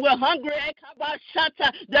 When we're hungry,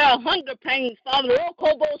 there are hunger pains, Father.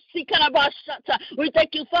 We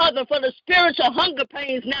thank you, Father, for the spiritual hunger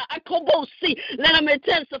pains now. Let them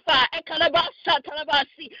intensify.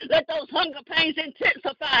 Let those hunger pains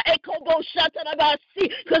intensify.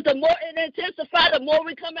 Because the more it intensifies, the more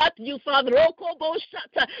we come after you, Father.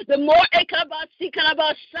 The more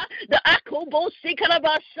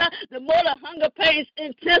the more the hunger pains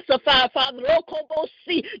intensify, Father.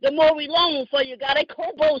 The more we long for you, God.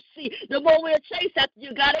 The more we'll chase after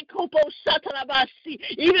you, God.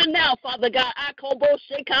 Even now, Father God,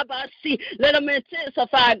 let them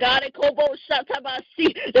intensify, God.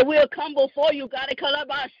 That we'll come before you, God.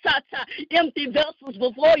 Empty vessels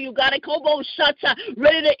before you, God.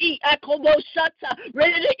 Ready to eat.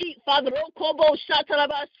 Ready to eat, Father.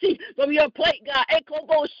 From your plate, God.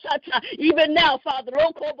 Even now, Father.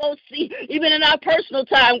 Even in our personal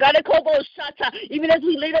time, God. Even as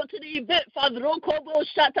we lead up to the event, Father.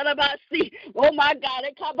 Oh, my God.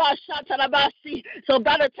 So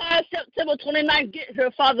by the time September 29th gets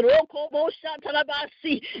here, Father.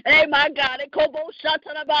 Hey, my God.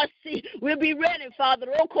 We'll be ready, Father.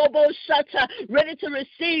 Ready to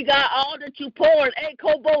receive, God, all that you poured.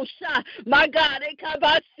 My God.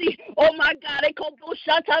 Oh, my God.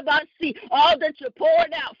 All that you're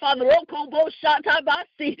pouring out, Father.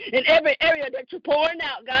 In every area that you're pouring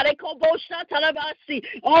out, God.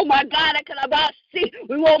 Oh, my God.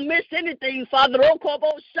 We won't miss anything, Father. But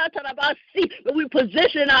we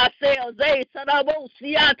position ourselves.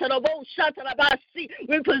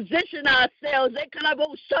 We position ourselves.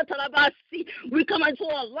 We come into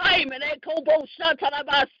alignment.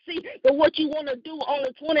 But what you want to do on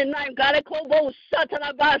the 29th, God.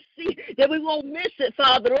 That we won't miss it,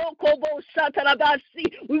 Father.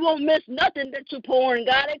 We won't miss nothing that you're pouring,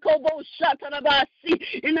 God.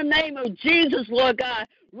 In the name of Jesus, Lord God.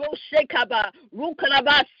 Roshekaba,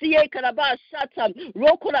 Rukanaba, Sie Kanaba Shatam,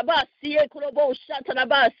 Rokunaba, Sie Kurobo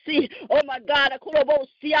Shatanabasi. Oh my God, a Kurobo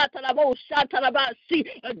Siatanabo Shatanabasi,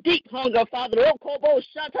 a deep hunger, Father. Okobo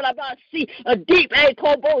Shatanabasi, a deep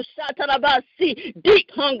Ekobo Shatanabasi, deep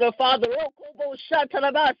hunger, Father. Okobo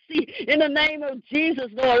Shatanabasi, in the name of Jesus,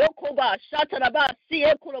 Lord. Okoba Shatanabasi,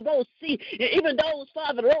 Ekurobosi, even those,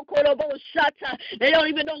 Father, Okorobo Shata, they don't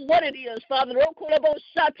even know what it is, Father. Okorobo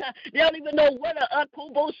Shata, they don't even know what a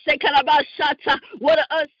Akubo what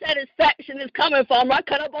unsatisfaction is coming from.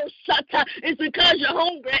 It's because you're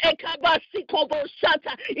hungry.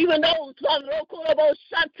 Even those don't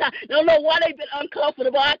know why they've been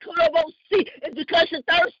uncomfortable. It's because you're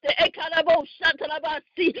thirsty.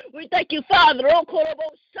 We thank you, Father, that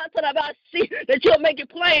you'll make it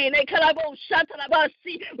plain.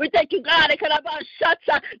 We thank you, God,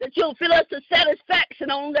 that you'll fill us to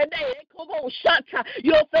satisfaction on that day.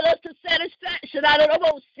 You'll fill us to satisfaction out of the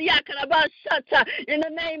in the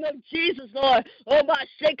name of Jesus, Lord.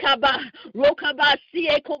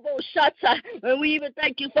 And we even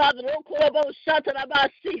thank you, Father,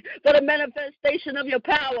 for the manifestation of your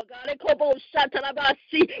power, God.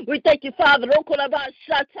 We thank you, Father.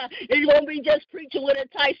 It won't be just preaching with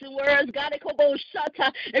enticing words, God. It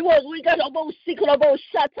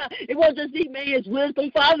won't just be man's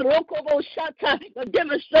wisdom, Father. A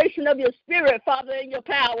demonstration of your spirit, Father, and your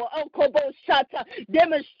power.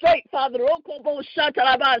 Demonstrate, Father, for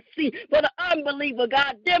the unbeliever,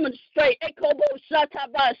 God, demonstrate,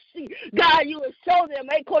 God, you will show them,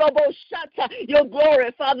 your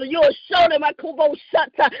glory, Father, you will show them,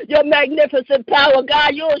 your magnificent power,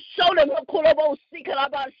 God, you will show them,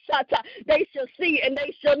 they shall see and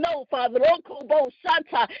they shall know, Father, those,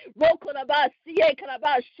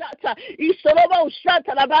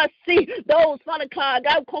 Father God,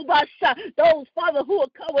 those, Father, who are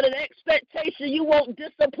covered in expectation, you won't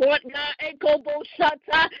disappoint, God.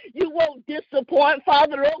 You won't disappoint,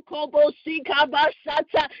 Father.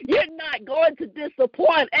 You're not going to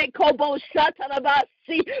disappoint.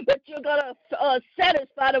 But you're going to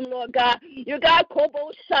satisfy them, Lord God. You're going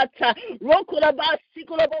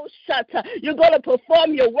to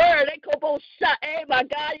perform your word. My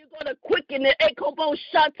God, you're going to quicken quickening.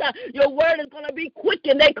 Your word is going to be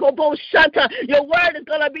quickened. Your word is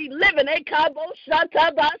going to be living.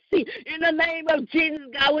 In the name of Jesus,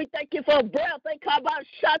 God, we thank you for breath.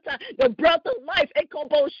 The breath of life.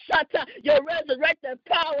 Your resurrected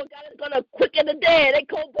power, God, is going to quicken the dead.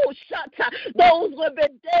 Those who have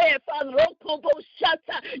been dead, Father,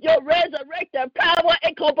 your resurrected power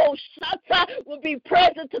will be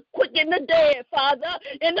present to quicken the dead, Father,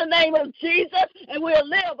 in the name of Jesus, and we'll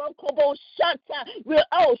live.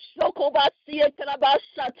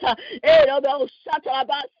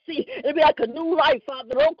 It'll be like a new life,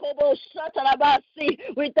 Father.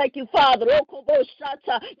 We thank you, Father, for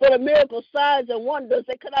the miracle signs and wonders.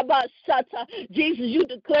 Jesus, you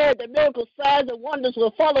declared that miracle signs and wonders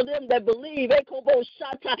will follow them that believe.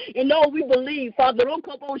 And no, we believe, Father. We don't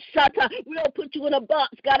put you in a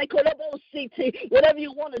box, God. Whatever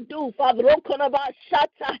you want to do, Father.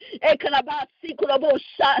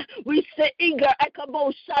 We sit eager.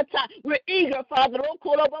 We're eager, Father,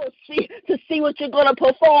 to see what you're going to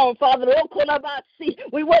perform, Father.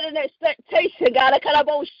 We wait in expectation, God.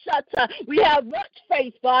 We have much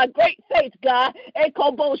faith, God, great faith, God,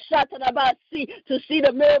 to see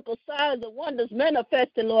the miracle signs and wonders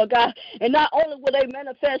manifesting, Lord God. And not only will they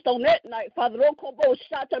manifest on that night, Father,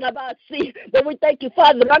 but we thank you,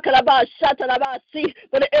 Father, for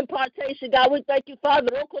the impartation, God. We thank you, Father,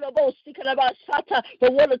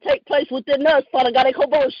 for what will take place within us, Father God.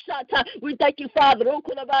 We thank you, Father,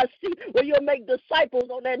 where you'll make disciples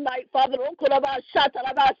on that night, Father.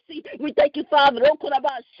 We thank you, Father,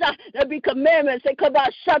 there'll be commandments,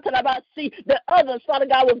 that others, Father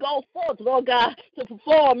God, will go forth, Lord God, to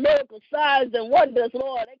perform miracle signs and wonders,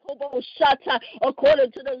 Lord,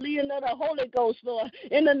 according to the leading of the Holy Ghost, Lord,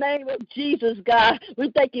 in the name of Jesus, God. We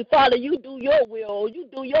thank you, Father, you do your will, you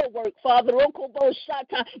do your work, Father.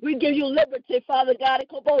 We give you liberty, Father God,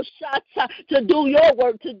 to do your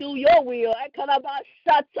work, to do your will.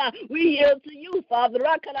 We yield to you, Father.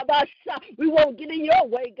 We won't get in your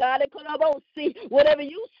way, God. Whatever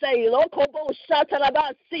you say,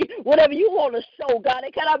 whatever you want to show, God.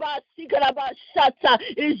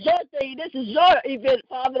 It's your thing. This is your event,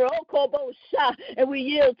 Father. And we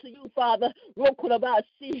yield to you, Father.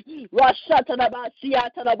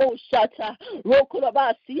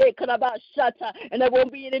 And there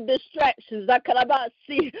won't be any distractions.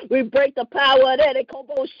 We break the power of that.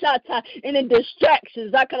 Any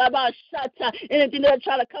distractions. Anything that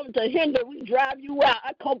try to come to hinder, we drive you out.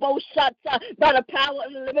 By the power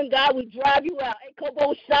of the living God, we drive you out.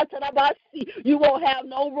 You won't have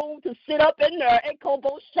no room to sit up in there.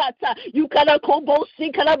 You cannot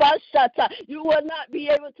you will not be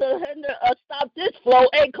able to hinder or stop this flow.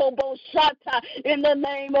 In the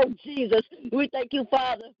name of Jesus, we thank you,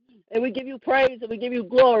 Father, and we give you praise and we give you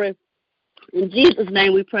glory. In Jesus'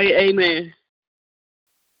 name we pray, amen.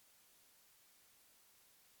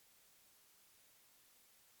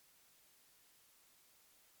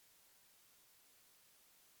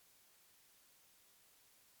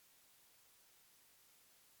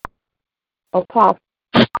 Apostle,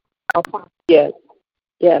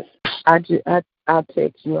 yes. I'll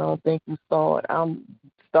text you. I don't think you saw it. I'm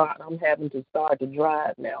having to start to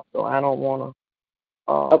drive now, so I don't want to.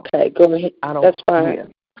 Okay, go ahead. That's fine. Yeah.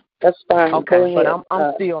 That's fine. Okay, go ahead. but I'm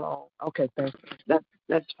still on. Okay, thanks.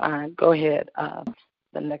 That's fine. Go ahead.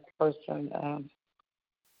 The next person,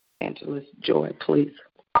 Angela's Joy, please.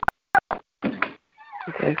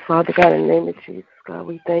 Okay, Father God, in the name of Jesus, God,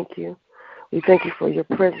 we thank you. We thank you for your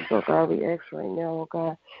presence, oh God. We ask right now, oh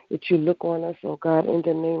God, that you look on us, oh God, in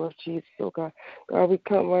the name of Jesus, oh God. God, we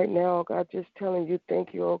come right now, oh God, just telling you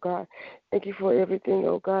thank you, oh God. Thank you for everything,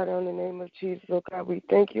 oh God, in the name of Jesus, oh God. We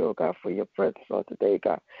thank you, oh God, for your presence on today,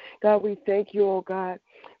 God. God, we thank you, oh God.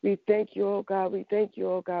 We thank you, oh God. We thank you,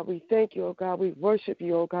 oh God. We thank you, oh God. We worship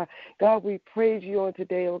you, oh God. God, we praise you on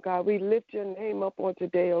today, oh God. We lift your name up on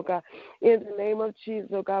today, oh God. In the name of Jesus,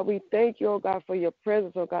 oh God, we thank you, oh God, for your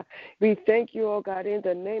presence, oh God. We thank you, oh God, in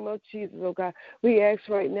the name of Jesus, oh God. We ask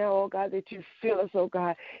right now, oh God, that you fill us, oh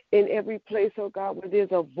God, in every place, oh God, where there's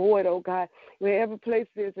a void, oh God, where every place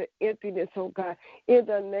there's an emptiness, oh God. In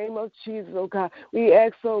the name of Jesus, oh God, we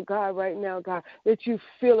ask, oh God, right now, God, that you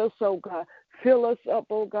fill us, oh God. Fill us up,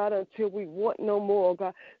 oh God, until we want no more, oh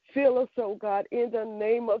God. Fill us, oh God, in the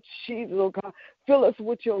name of Jesus, oh God. Fill us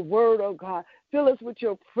with your word, oh God. Fill us with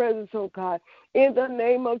your presence, oh God. In the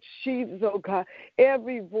name of Jesus, oh God.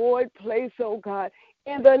 Every void place, oh God.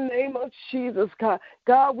 In the name of Jesus, God.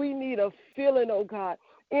 God, we need a filling, oh God.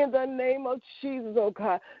 In the name of Jesus, oh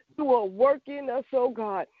God. Do a work in us, oh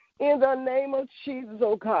God. In the name of Jesus,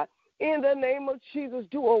 oh God. In the name of Jesus,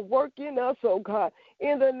 do a work in us, oh God.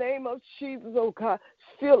 In the name of Jesus, oh God.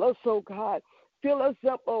 fill us, oh God. Fill us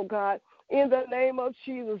up, oh God, in the name of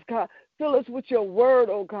Jesus, God. Fill us with your word,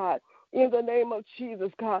 oh God, in the name of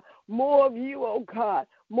Jesus, God. More of you, oh God.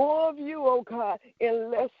 More of you, oh God, and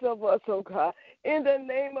less of us, oh God. In the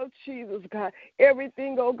name of Jesus, God.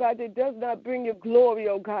 Everything, oh God, that does not bring you glory,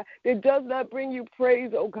 oh God, that does not bring you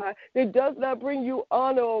praise, oh God, that does not bring you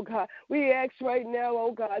honor, oh God. We ask right now,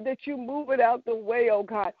 oh God, that you move it out the way, oh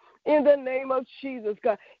God. In the name of Jesus,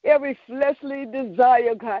 God, every fleshly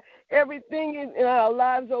desire, God, everything in our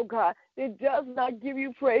lives, oh God, that does not give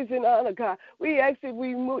you praise and honor, God. We ask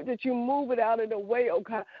that you move it out of the way, oh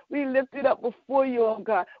God. We lift it up before you, oh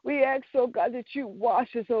God. We ask, oh God, that you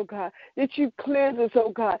wash us, oh God, that you cleanse us,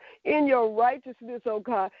 oh God, in your righteousness, oh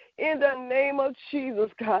God. In the name of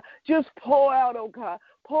Jesus, God, just pour out, oh God.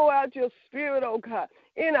 Pour out your spirit, oh God,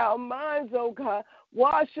 in our minds, oh God.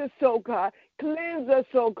 Wash us, oh God. Cleanse us,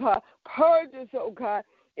 oh God. Purge us, oh God.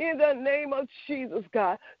 In the name of Jesus,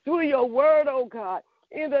 God. Through your word, oh God.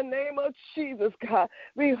 In the name of Jesus, God,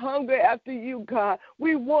 we hunger after you, God.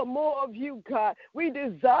 We want more of you, God. We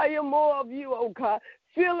desire more of you, oh God.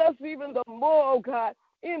 Fill us even the more, oh God.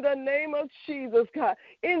 In the name of Jesus, God.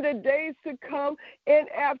 In the days to come and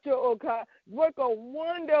after, oh God. Work a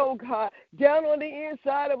wonder, oh God, down on the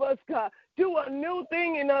inside of us, God. Do a new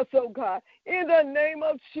thing in us, oh God. In the name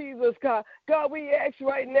of Jesus, God. God, we ask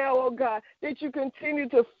right now, oh God, that you continue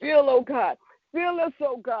to fill, oh God. Fill us,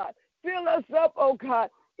 oh God. Fill us up, oh God,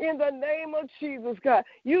 in the name of Jesus, God.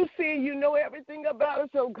 You see, you know everything about us,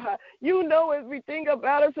 oh God. You know everything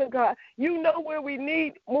about us, oh God. You know where we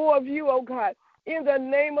need more of you, oh God. In the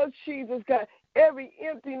name of Jesus, God. Every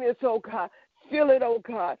emptiness, oh God. Fill it, oh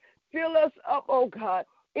God. Fill us up, oh God.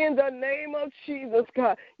 In the name of Jesus,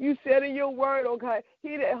 God. You said in your word, oh God,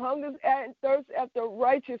 he that hungers and thirsts after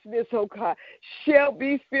righteousness, oh God, shall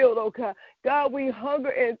be filled, oh God. God, we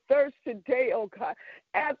hunger and thirst today, oh God,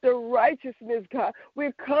 after righteousness, God.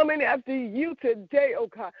 We're coming after you today, oh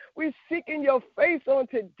God. We're seeking your face on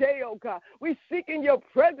today, oh God. We're seeking your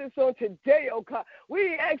presence on today, oh God.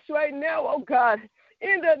 We ask right now, oh God,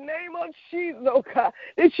 in the name of Jesus, oh God,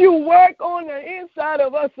 that you work on the inside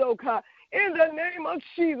of us, oh God. In the name of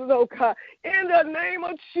Jesus, oh God. In the name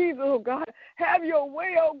of Jesus, oh God. Have your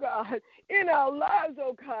way, oh God, in our lives,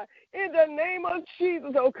 oh God. In the name of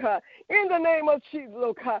Jesus, oh God. In the name of Jesus,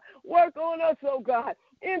 oh God. Work on us, oh God.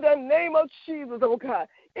 In the name of Jesus, oh God.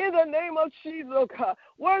 In the name of Jesus, oh God.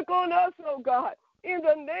 Work on us, oh God. In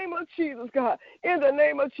the name of Jesus, God. In the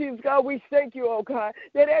name of Jesus, God, we thank you, oh God,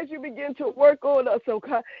 that as you begin to work on us, oh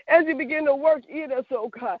God, as you begin to work in us, oh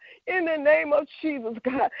God, in the name of Jesus,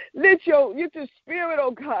 God, let your spirit,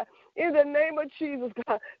 oh God, in the name of Jesus,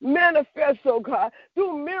 God, manifest, oh God,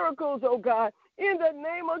 through miracles, oh God, in the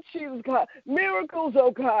name of Jesus, God, miracles,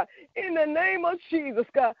 oh God, in the name of Jesus,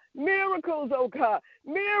 God, miracles, oh God,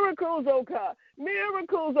 miracles, oh God,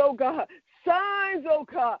 miracles, oh God, signs, oh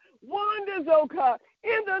God, wonders, oh God,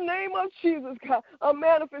 in the name of Jesus, God, a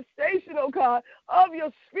manifestation, oh God, of your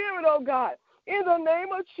spirit, oh God, in the name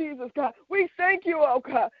of Jesus, God. We thank you, oh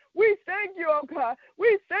God. We thank you, oh God.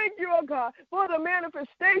 We thank you, oh God, for the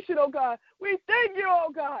manifestation, oh God. We thank you,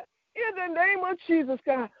 oh God, in the name of Jesus,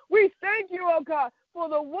 God. We thank you, oh God, for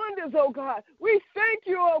the wonders, oh God. We thank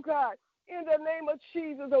you, oh God, in the name of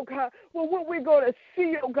Jesus, oh God, for what we're going to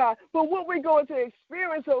see, oh God, for what we're going to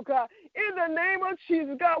experience, oh God. In the name of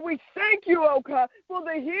Jesus, God, we thank you, oh God, for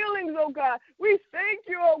the healings, oh God. We thank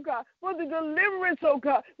you, oh God, for the deliverance, oh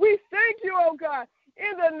God. We thank you, oh God,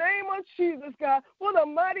 in the name of Jesus, God, for the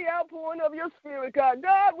mighty outpouring of your spirit, God.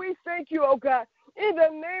 God, we thank you, oh God, in the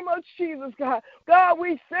name of Jesus, God. God,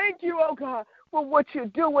 we thank you, oh God, for what you're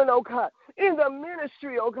doing, oh God, in the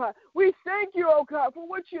ministry, oh God. We thank you, oh God, for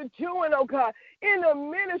what you're doing, oh God, in the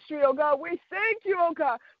ministry, oh God. We thank you, oh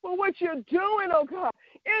God, for what you're doing, oh God,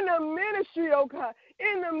 in the ministry, oh God,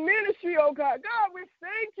 in the ministry, oh God. God, we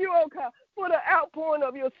thank you, oh God, for the outpouring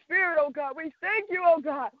of your spirit, oh God. We thank you, oh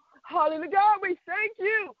God. Hallelujah. God, we thank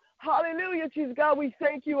you. Hallelujah, Jesus. God, we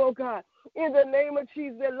thank you, oh God. In the name of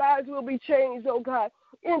Jesus, that lives will be changed, oh God.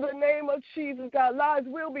 In the name of Jesus, God, lives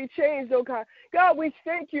will be changed, oh God. God, we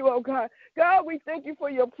thank you, oh God. God, we thank you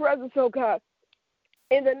for your presence, oh God.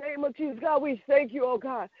 In the name of Jesus, God, we thank you, oh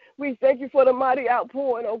God. We thank you for the mighty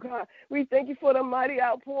outpouring, oh God. We thank you for the mighty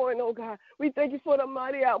outpouring, oh God. We thank you for the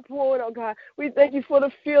mighty outpouring, oh God. We thank you for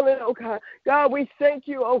the feeling, oh God. God, we thank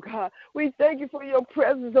you, oh God. We thank you for your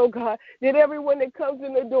presence, oh God. That everyone that comes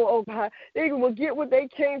in the door, oh God, they will get what they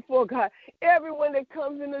came for, God. Everyone that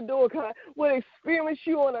comes in the door, God, will experience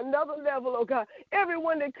you on another level, oh God.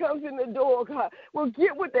 Everyone that comes in the door, oh God, will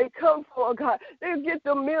get what they come for, oh God. They'll get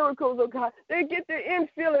the miracles, oh God. They get the same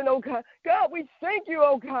feeling, oh God. God, we thank you,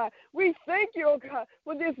 oh God. We thank you, oh God,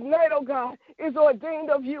 for this night, oh God, is ordained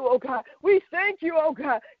of you, oh God. We thank you, oh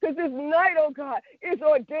God, because this night, oh God, is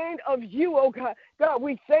ordained of you, oh God. God,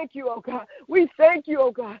 we thank you, oh God. We thank you,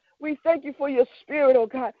 oh God. We thank you for your spirit, oh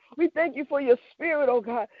God. We thank you for your spirit, oh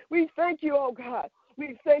God. We thank you, oh God.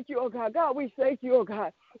 We thank you, oh God. God, we thank you, oh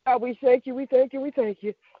God. God, we thank you, we thank you, we thank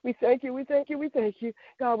you. We thank you, we thank you, we thank you.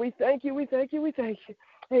 God, we thank you, we thank you, we thank you.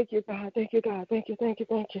 Thank you, God. Thank you, God. Thank you, thank you,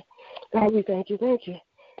 thank you. God, we thank you, thank you.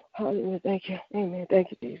 Hallelujah, thank you. Amen.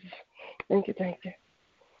 Thank you, Jesus. Thank you, thank you.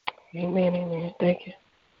 Amen, amen. Thank you.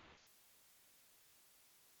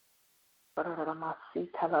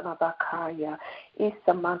 Bakaya,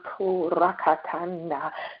 Isamantu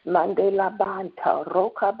Rakatanda, Mandela Banta,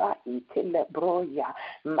 Rokaba Itilebroya,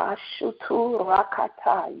 Mashutu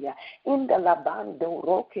Rakataya, Indalabando,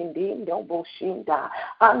 Rokindindo Boshinda,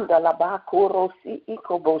 Andalabakorosi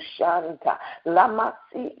Ikoboshanta,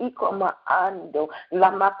 Lamasi Ikoma Ando,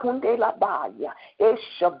 Lamakunde Labaya,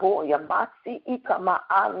 Eshaboya, Masi Ikama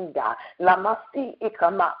Anda, Lamasi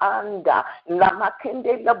Ikama Anda,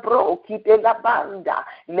 Lamakende Labroki de la banda,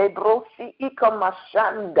 lebrosi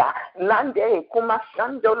ikamashanda, lande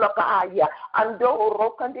kumashando labaya, ando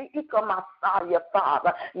rokande ikamasaya,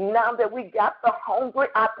 Father. Now that we got the hungry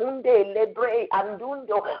akunde lebre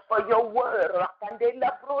andundo for your word, rakande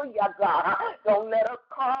labroya, God. Don't let us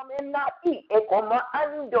come and not eat ekoma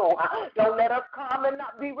ando. Don't let us come and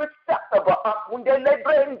not be receptive akunde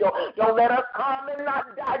lebrendo. Don't let us come and not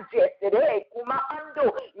digest it. Hey, kuma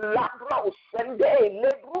ando labro sende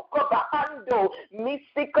lebruko ba ando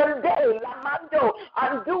misikande lamando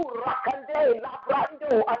andu rakande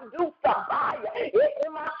labrando andu sabaya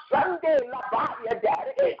ekuma sande labaya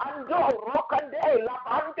dare ando rokande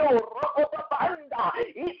labando rokobanda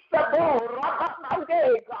isabo rakamande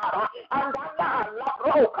gara andana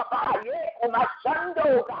labro kabaye kuma sando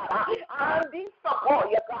gara andi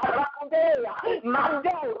saboya gara kundea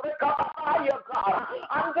mando rekabaya gara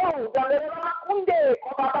ando dalera kunde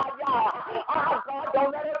kobabaya God,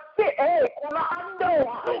 don't let us sit,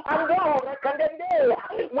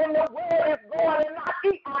 when the word is going and not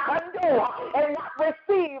eat, and not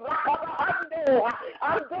receive,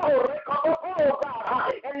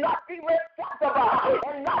 and not be receptive,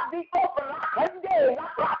 and not be open, and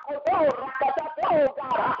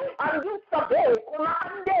you sabe, God,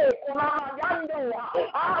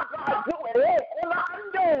 do it,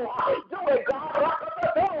 do it, God,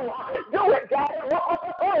 do it, God,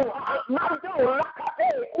 Mando rakate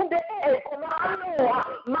unde komando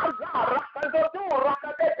maza rakando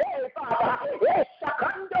rakate Father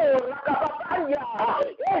esakando rakabaya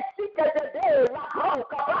esikete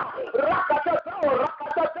rakaba rakato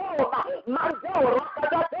mando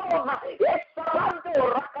rakato esakando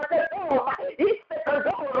rakato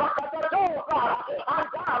isekando rakato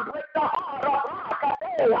anda break the heart of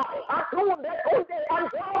rakate atunde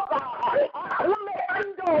andoga akume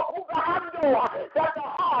ando that the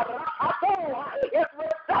heart is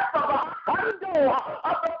receptive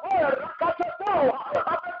of the word, of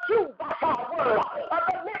the true word, of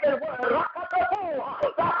the living word,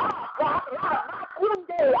 the heart,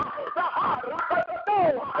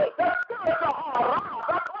 the spiritual heart,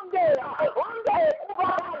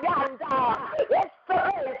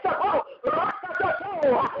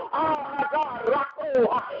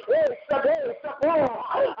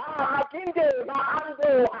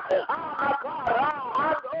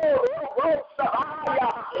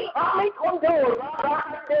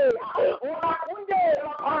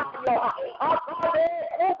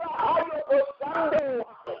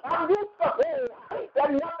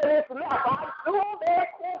 that nothing is left.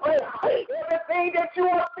 Everything that you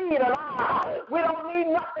are feeding, we don't need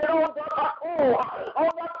nothing on the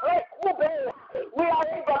plate. We are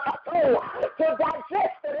able to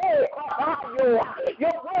digest it.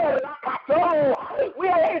 Your word, we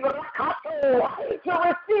are able to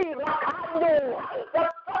receive the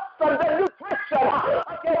substance, the nutrition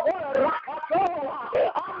of your word.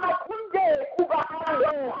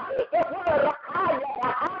 The word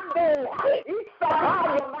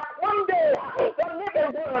the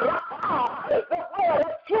living word, the word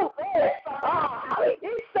of truth is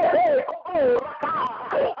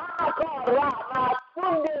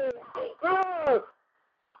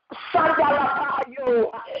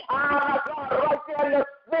Shandalapayo, God, right there in the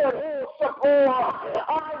spirit,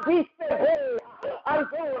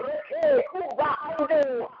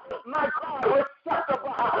 my God, receptive,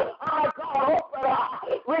 God, open,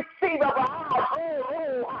 receivable,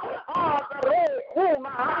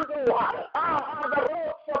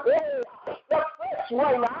 the fresh way, oh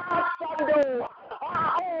my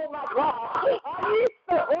God,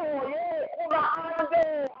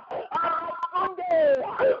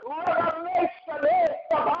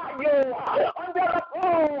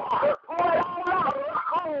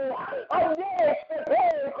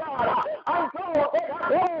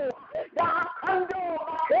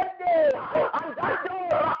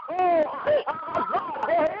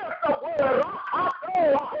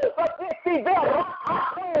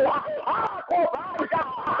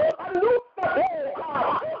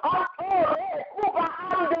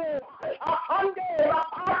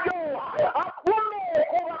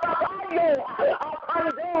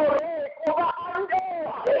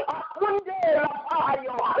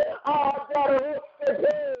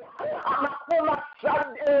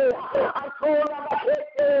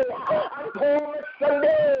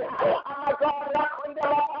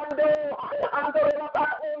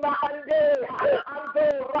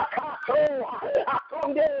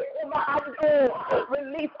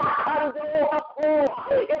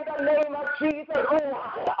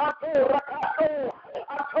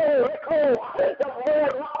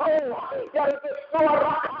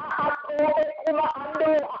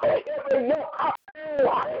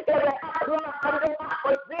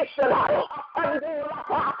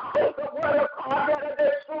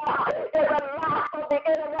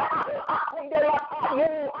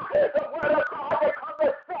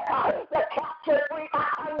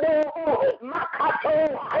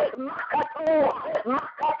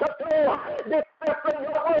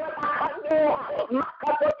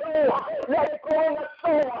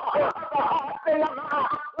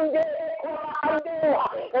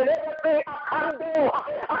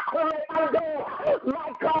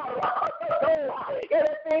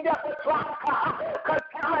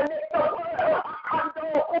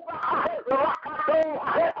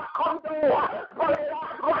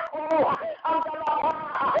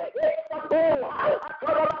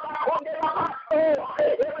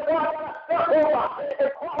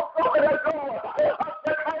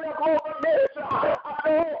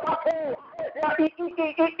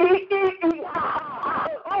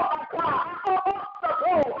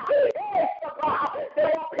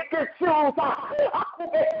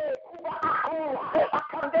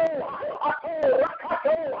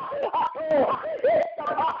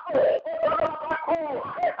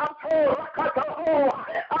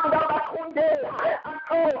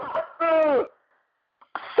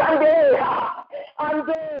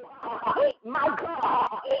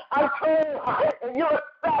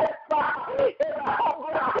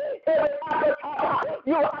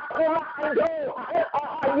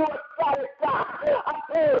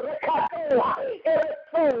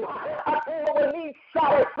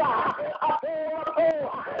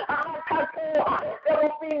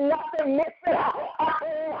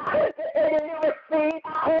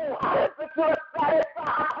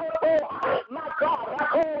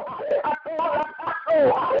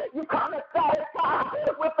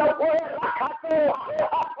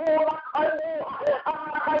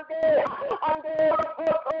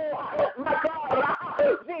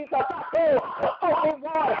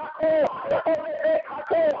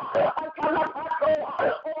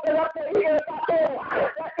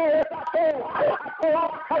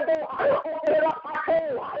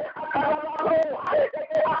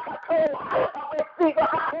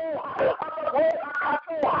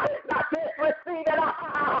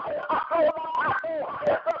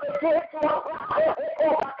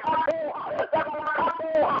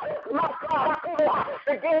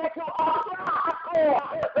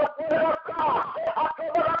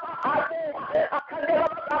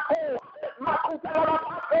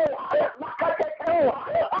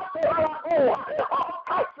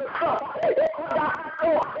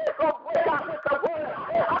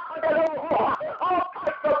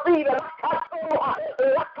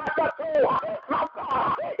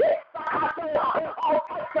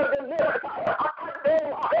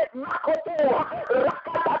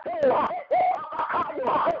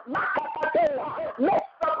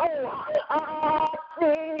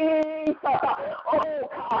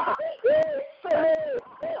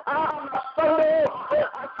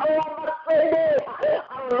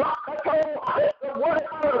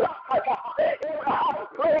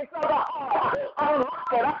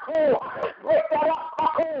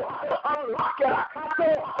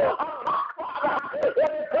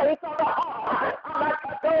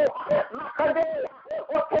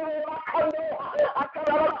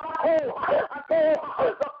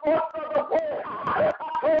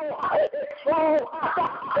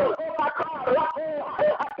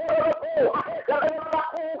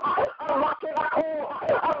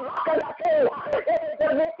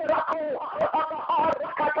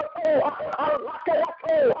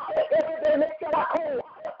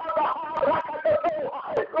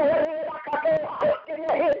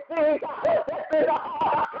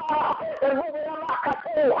 and move in my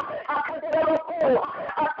control. I can get a little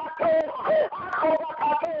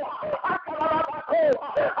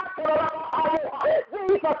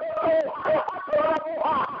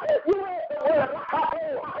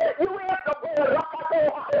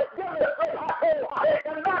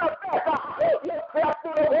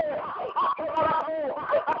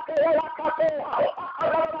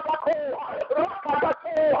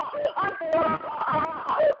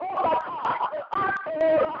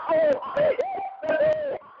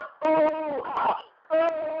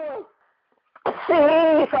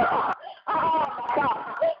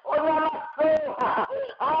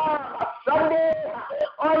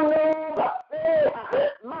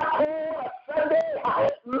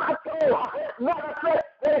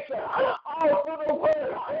manifestation all through the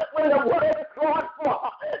word. When the word is going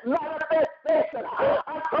forth, manifestation.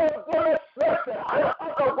 I told demonstration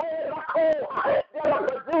of the word I call that'll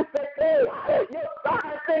produce a day. Your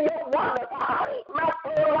signs and your wonders. My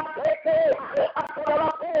soul, I take it. I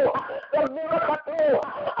told the miracle.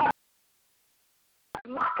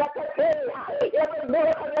 Every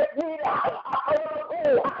miracle that's needed,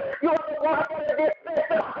 you are the one that is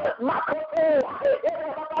this. My control.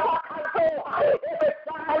 Every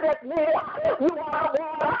sign that's needed, you are the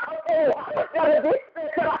one that is this.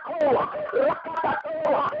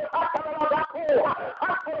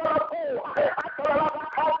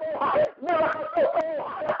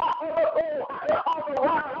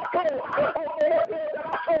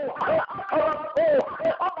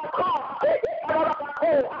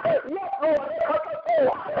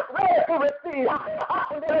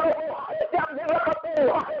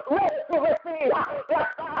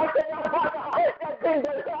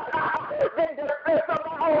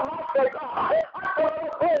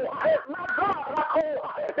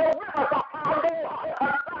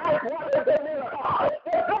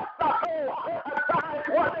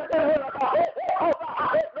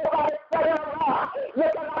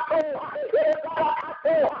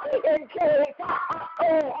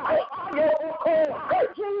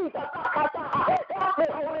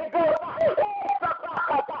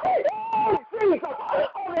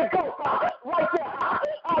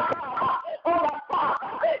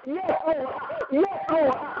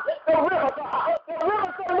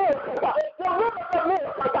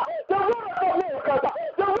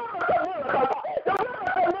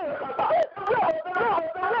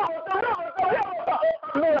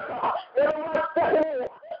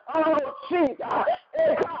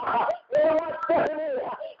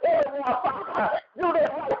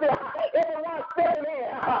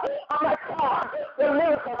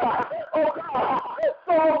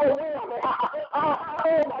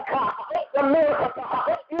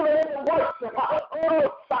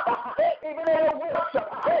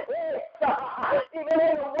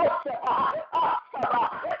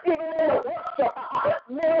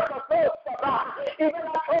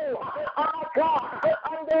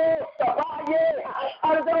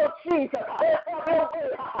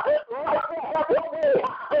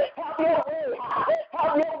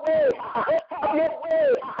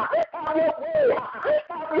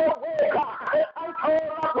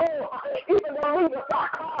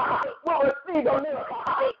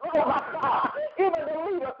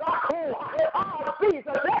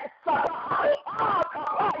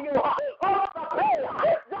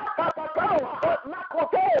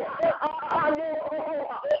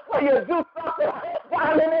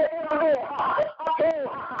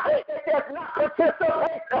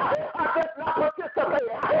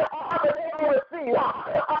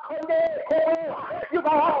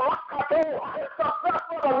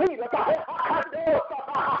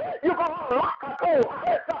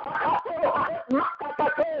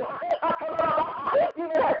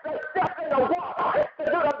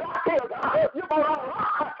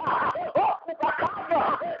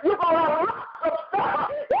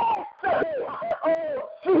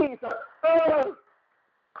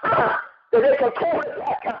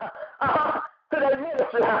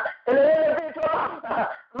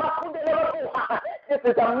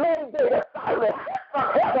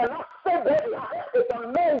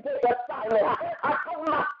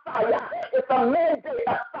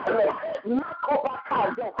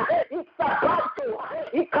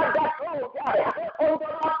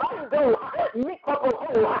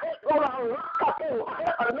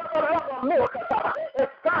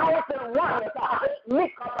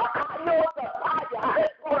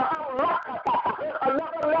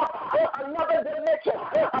 Another dimension,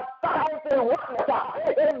 a thousand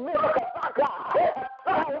wonders, and miracles, God.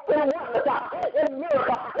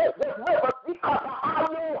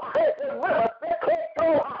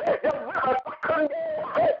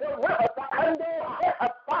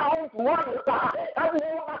 James 1, I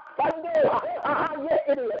know my Sunday, yes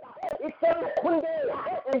it is. It says,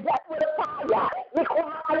 is that with fire?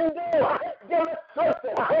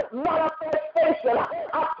 Demonstration,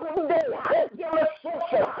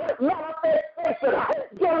 manifestation,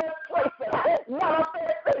 demonstration,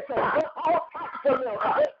 manifestation, all types of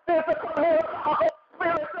miracles, physical miracles,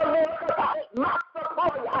 spiritual miracles, master,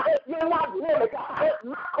 you're not limited,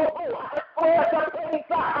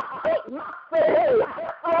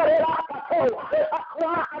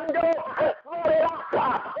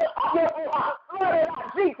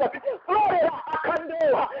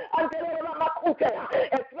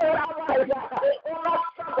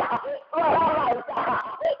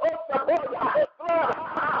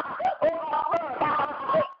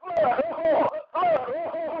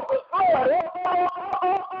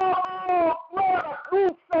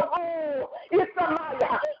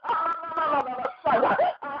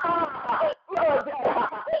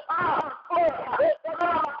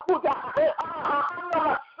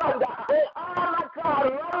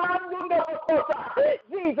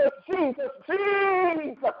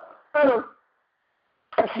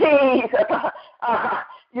 Jesus,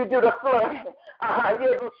 you do the flood.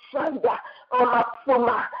 You Shanda,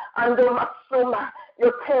 Masuma, under Masuma,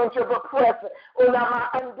 your tangible presence. Ulama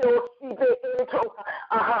Ando, Sibe Ento,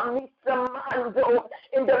 Mr. Mando,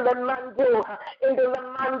 in the Lamando, in the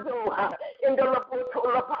Lamando, in the Laboto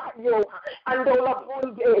Labayo, and the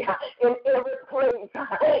Labunde, in every place,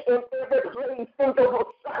 in the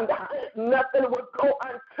Sanda, nothing would go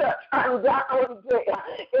untouched, and down there,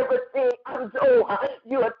 everything undo,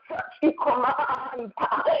 you are touched, Ikomanda,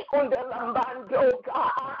 on the Lambando,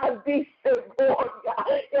 God, this boy,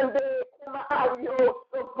 and the Kumayo,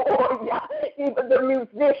 boy, even the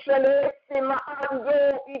musician, Simando,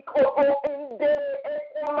 Iko, in the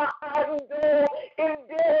Kumando, in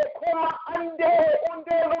the Kumande, on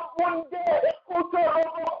the Labunde, Uto,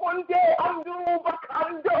 Andu,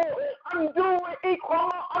 Bakando, Andu,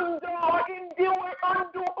 Ikoma, Ando, Indu,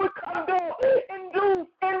 Andu, Ukando, Indu,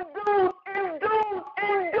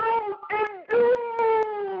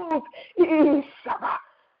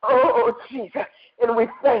 oh, Jesus, and we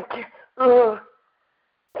thank you.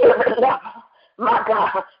 Every level, my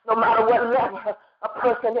God, no matter what level a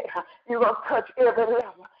person is, you're going to touch every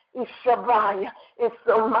level. It's Shabbat, it's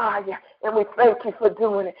Somaya, and we thank you for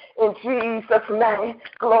doing it. In Jesus' name,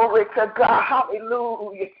 glory to God,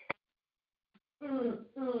 hallelujah.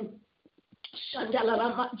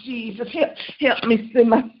 Jesus, help me see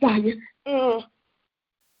Messiah.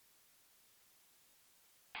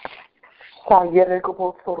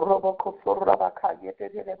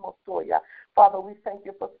 Father, we thank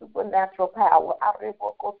you for supernatural power.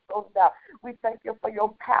 We thank you for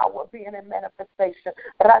your power being in manifestation.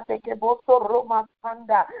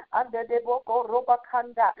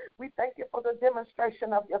 We thank you for the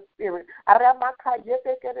demonstration of your spirit.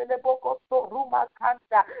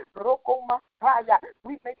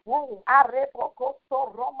 We make room.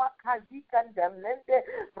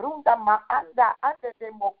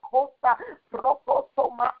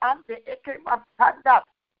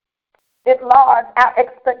 Enlarge our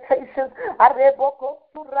expectations.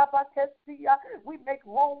 We make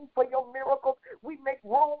room for your miracles. We make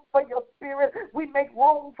room for your spirit. We make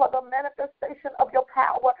room for the manifestation of your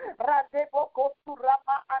power.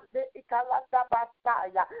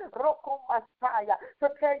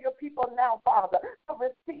 Prepare your people now, Father, to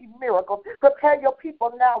receive miracles. Prepare your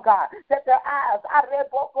people now, God, that their eyes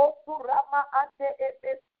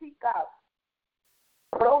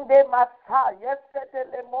Ronde Masaya,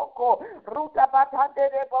 Setele Moko, Ruta Batande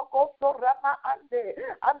de Boko, Sorama Ande,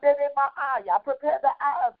 Ande de Maaya, prepare the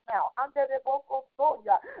eyes now, Ande de Boko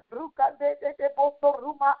Soya, Rukande de Boso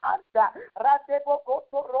Ruma Anda, Rade Boko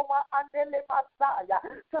Soroma Ande le Masaya,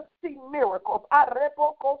 to see miracles,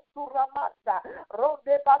 Areboko Suramanda,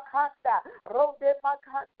 Ronde Bakanda, Ronde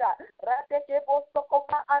Makanda, Rade de Boso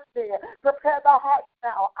Koma Ande, prepare the hearts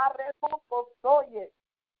now, Areboko Soye.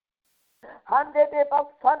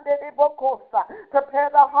 Prepare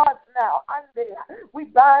the hearts now. We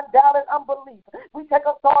bind doubt and unbelief. We take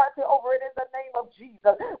authority over it in the name of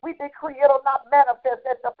Jesus. We decree it will not manifest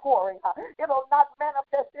at the pouring. It will not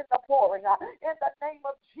manifest in the pouring. In the name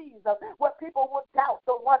of Jesus, where people will doubt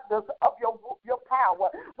the wonders of your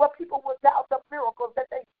power, where people will doubt the miracles that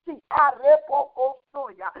they see.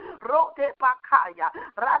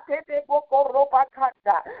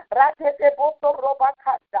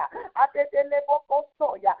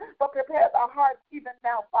 But prepare the hearts even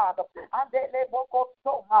now, Father,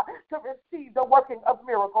 to receive the working of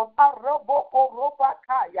miracles.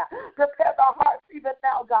 Prepare the hearts even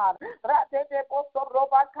now, God.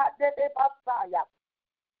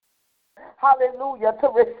 hallelujah, to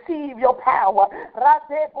receive your power.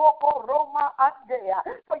 Radeboko Roma Andea,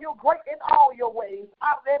 for you're great in all your ways.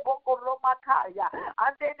 Areboko Roma Kaya,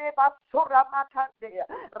 Andene Basura Makandea,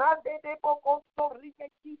 Randeboko Sorike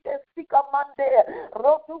Kite Sikamande,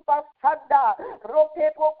 Rotu Basanda,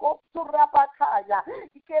 Roteboko Surabakaya,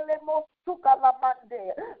 Ikelemo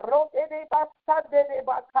Sukalamande, Rotede Basande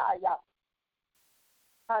Bakaya.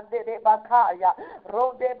 Ande de bakaya,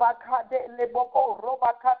 ronde bakade le boko,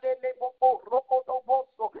 robakade le boko, roko do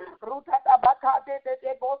boso, ruta da bakade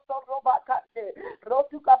de boso, robakade,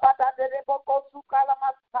 rotu kabata de boko, sukala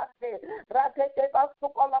masande, rate de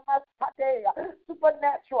basukola masade,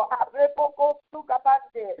 supernatural, areboko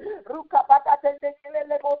sukabande, rukabata de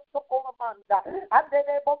le boso kolamanda, ande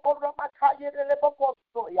de boko romakaye de le boko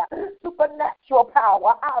soya, supernatural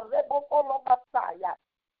power, areboko lo masaya.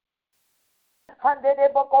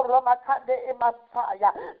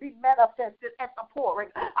 Be manifested at the pouring.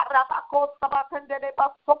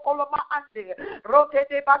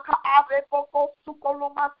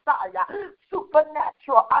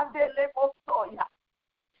 Supernatural.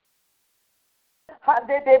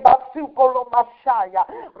 Hande de basukolo masaya,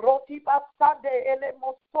 roti basande ele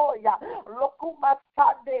mosoya, loku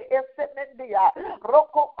masande esemendia,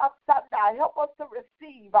 roko masanda. Help us to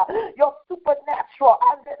receive your supernatural.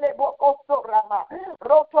 Andele boko sorama,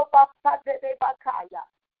 roto basande de bakaya.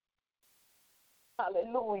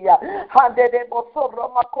 Hallelujah. Hande de bosoro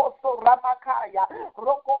makoso ramakaya,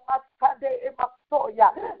 roko masande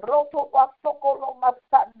emasoya, roto basokolo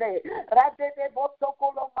masande, rade de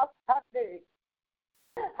bosokolo masande.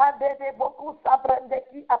 Hande de boku sabrande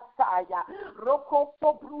ki asaya, roko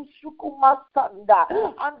sobru shuku masanda,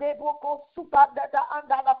 ande boko supanda da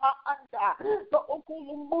andala ma anda, so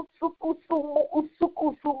okulu musuku sumu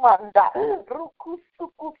usuku sumanda, ruku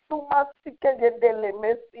suku sumasike gendele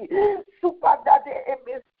mesi, supanda de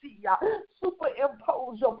emesia,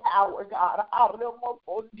 superimpose your power, God,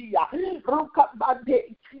 aremopondia, ruka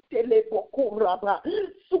bande kitele boku raba,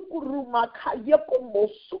 sukuruma kayeko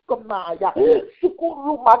mosukamaya,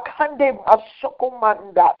 Rumakande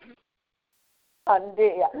Mashokomanda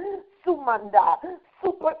Andea Sumanda.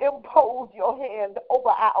 Superimpose your hand over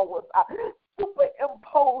ours.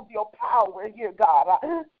 Superimpose your power here, God.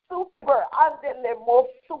 Super Andele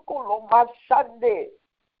Mosukulo Mashande.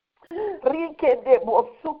 Rike de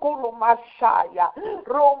Mosukulu Mashaya,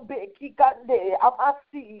 Rombe Kikande,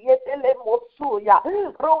 Amasi, Yetele Mosuya,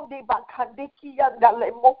 Rondi Bakandiki and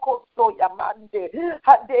the Moko Soya Mande,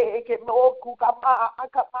 Hade Kemoku Kama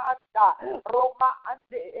Akamanda, Roma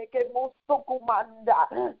Ande Kemosukumanda,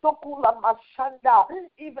 Sokula Mashanda,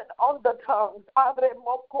 even on the tongues, Are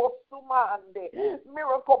Moko Sumande,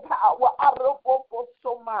 miracle power, Araboko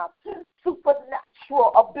Soma,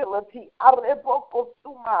 supernatural ability, Areboko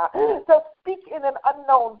Suma, to speak in an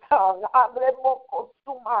unknown tongue, Areboko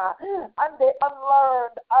Suma, and they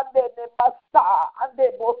unlearned, and they basa, and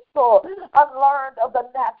they boso, unlearned of the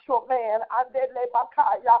natural man, and they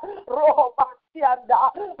lebakaya, roho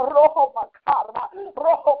masianda, roho makara,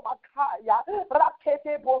 roho makaya,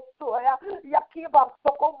 rakete bosoya, yakiba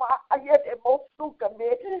sokoma, ayete mosukame,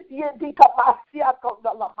 yedika masia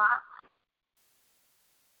kondalama.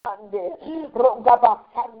 Ande rongaba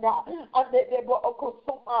sanda ande debo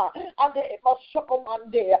okosuma ande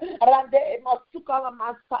mashokomande rande masukala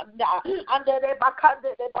masanda ande de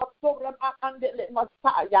bakande de basura ande le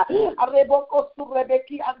masaya areboko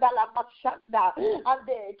surebeki andala mashanda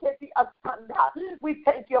ande keti asanda. We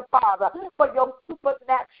thank you, Father, for your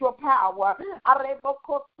supernatural power,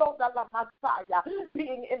 areboko soda la masaya,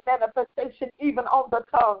 being in manifestation even on the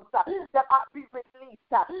tongues that might be released,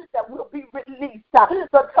 that will be released,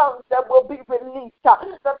 the tongues that will be released,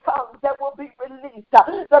 the tongues that will be released,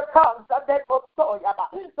 the tongues that will soyama,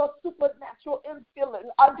 the supernatural infilling,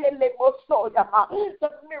 the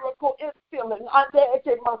miracle infilling,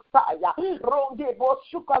 Messiah, Ronde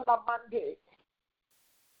Boshuka Lamande.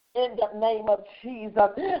 In the name of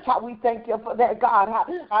Jesus, how we thank you for that, God.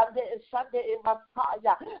 Sunday in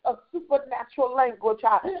Messiah, a supernatural language.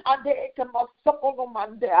 And they can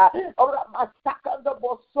Masokolomanda, or Masaka the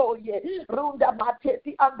Bosoye, Runda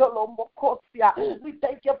Mateti Andolo Mokosia. We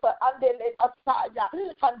thank you for Andele Messiah,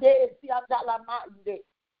 Andesi Andalamande.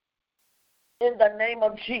 In the name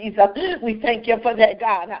of Jesus, we thank you for that,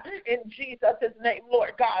 God. In Jesus' name,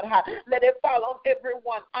 Lord God, let it fall on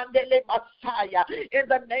everyone. Andele Messiah. In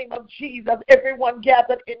the name of Jesus, everyone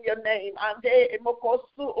gathered in your name. Ande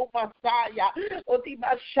Mokosu Messiah. Oti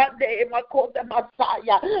Mashande Makoda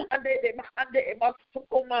Messiah. Ande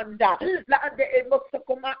Masukumanda. La Ande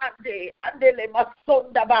Mosukuma Ande. Andele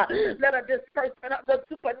Masondaba. Let a disbursement of the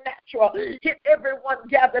supernatural hit everyone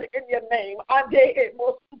gathered in your name. Ande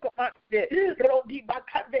Mosukumande. Rodi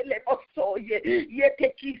bakandele mosoye yete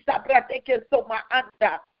kisa prateke soma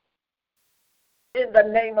anda. In the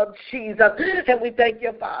name of Jesus. And we thank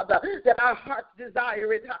you, Father, that our hearts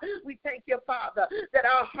desire it. We thank you, Father, that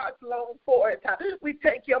our hearts long for it. We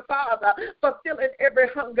thank you, Father, for filling every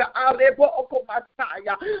hunger,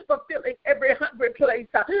 fulfilling every hungry place.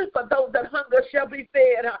 For those that hunger shall be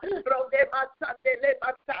fed.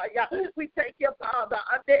 We thank you, Father.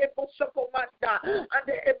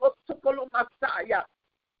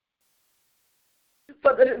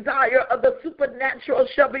 For the desire of the supernatural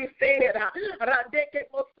shall be fed.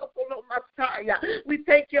 We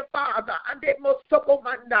thank you, Father,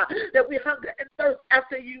 that we hunger and thirst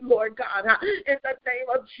after you, Lord God, in the name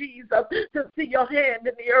of Jesus, to see your hand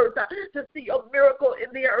in the earth, to see your miracle in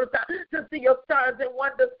the earth, to see your signs and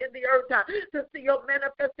wonders in the earth, to see your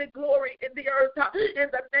manifested glory in the earth, in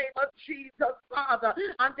the name of Jesus, Father.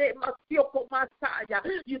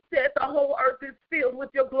 You said the whole earth is filled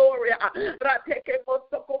with your glory.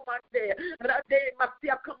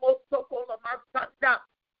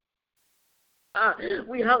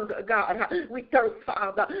 We hunger, God. We thirst,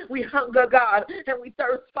 Father. We hunger, God, and we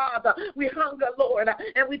thirst, Father. We hunger, Lord,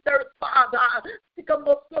 and we thirst, Father.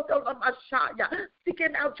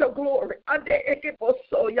 Seeking out your glory.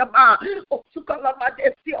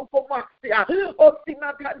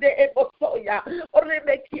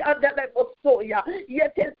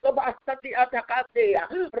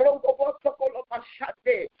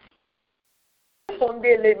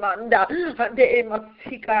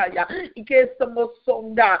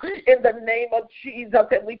 In the name of Jesus,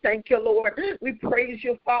 and we thank you, Lord. We praise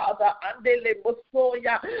you, Father,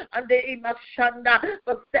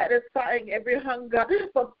 for satisfying every hunger,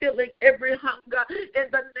 fulfilling every hunger. In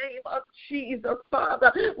the name of Jesus,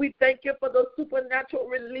 Father, we thank you for the supernatural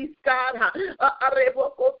release, God.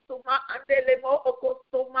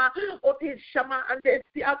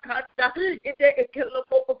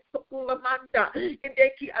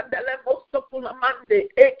 Indeki andele mostokula mande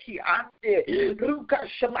eki ande ruka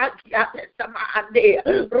shamaki ate sama ande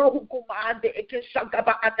rohukuma ande eke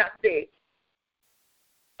shagaba anande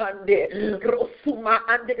ande rosuma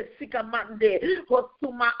ande sikamande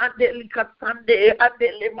hosuma ande likasande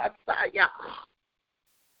ande le masaya.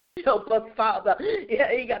 Help us, Father.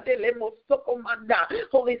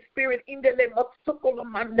 Holy Spirit, to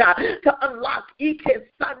unlock to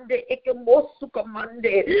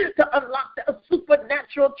unlock the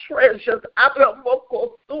supernatural treasures.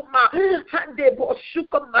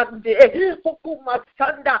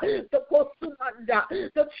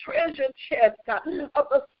 The treasure chest of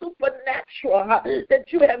the supernatural that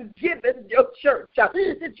you have given your church, that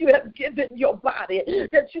you have given your body,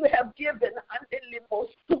 that you have given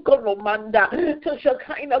to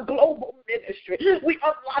Shekinah Global Ministry. We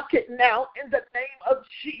unlock it now in the name of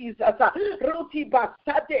Jesus. Ruti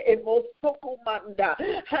basade emosokumanda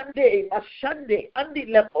hande mashande andi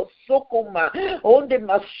leposokuma onde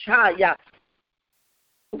mashaya.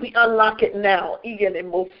 We unlock it now.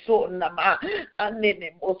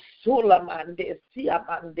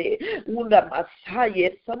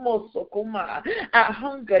 Our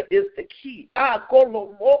hunger is the key. Our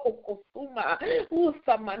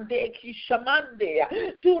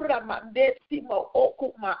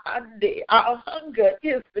hunger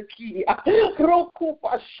is the key.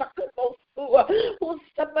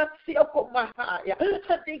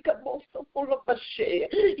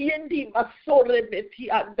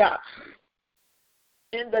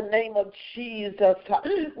 In the name of Jesus,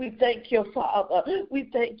 we thank you, Father. We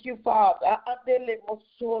thank you, Father. In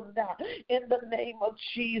the name of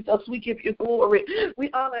Jesus, we give you glory.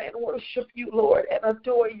 We honor and worship you, Lord, and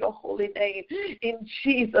adore your holy name. In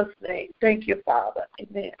Jesus' name, thank you, Father.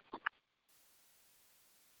 Amen.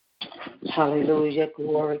 Hallelujah.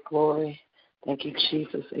 Glory, glory. Thank you,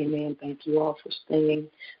 Jesus. Amen. Thank you all for staying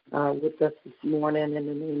with us this morning in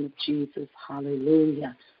the name of Jesus.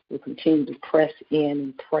 Hallelujah. We'll continue to press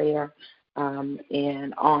in prayer.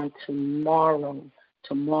 And on tomorrow,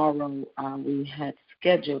 we had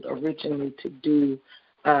scheduled originally to do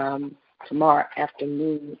tomorrow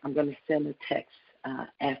afternoon. I'm going to send a text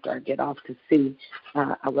after I get off to see.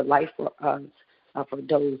 I would like for us, for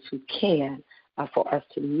those who can, for us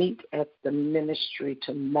to meet at the ministry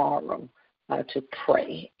tomorrow to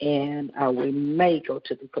pray. And we may go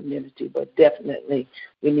to the community, but definitely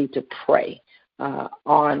we need to pray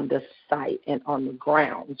on the site and on the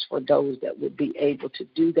grounds for those that would be able to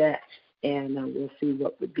do that. And we'll see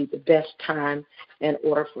what would be the best time in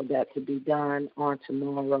order for that to be done on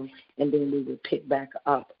tomorrow. And then we will pick back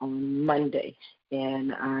up on Monday.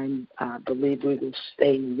 And I believe we will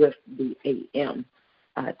stay with the a.m.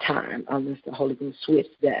 Time unless the Holy Ghost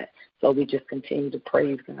switched that. So we just continue to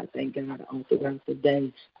praise God. Thank God all throughout the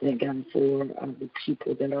day. Thank God for the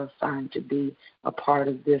people that are assigned to be a part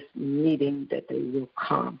of this meeting, that they will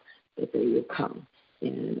come,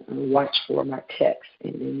 And watch for my text,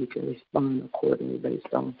 and then you can respond accordingly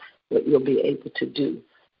based on what you'll be able to do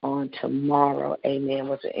on tomorrow. Amen.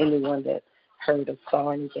 Was there anyone that heard or saw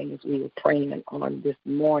anything as we were praying on this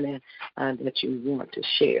morning that you want to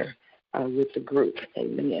share with the group?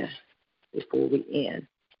 Amen. Before we end.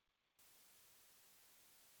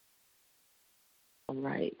 All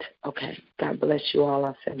right. Okay. God bless you all.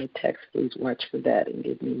 I'll send a text. Please watch for that and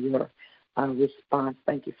give me your response.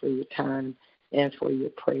 Thank you for your time and for your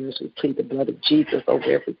prayers. We plead the blood of Jesus over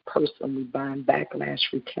every person. We bind backlash,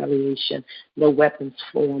 retaliation. No weapons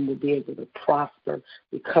formed will be able to prosper.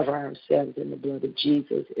 We cover ourselves in the blood of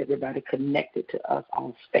Jesus. Everybody connected to us,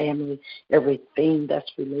 our family, everything that's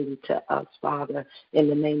related to us, Father, in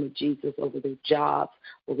the name of Jesus, over their jobs,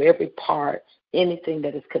 over every part, anything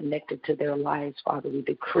that is connected to their lives, Father, we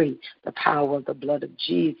decree the power of the blood of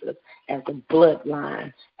Jesus as a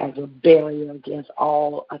bloodline, as a barrier against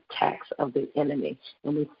all attacks of the enemy.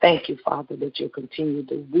 And we thank you, Father, that you'll continue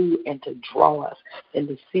to woo and to draw us in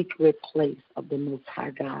the secret place of the Most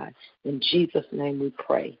High God. In Jesus' name we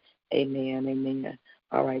pray. Amen, amen.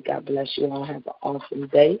 All right, God bless you all. Have an awesome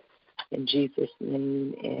day. In Jesus'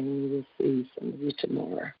 name, and we will see some of you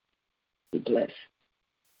tomorrow. Be blessed.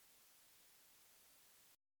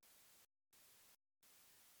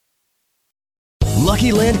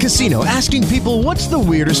 Lucky Land Casino, asking people, what's the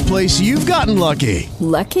weirdest place you've gotten lucky?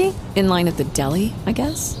 Lucky? In line at the deli, I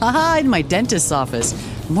guess? Aha, in my dentist's office.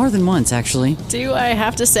 More than once, actually. Do I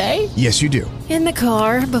have to say? Yes, you do. In the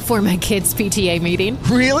car before my kids' PTA meeting.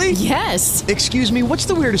 Really? Yes. Excuse me, what's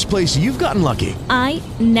the weirdest place you've gotten lucky? I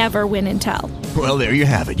never win and tell. Well, there you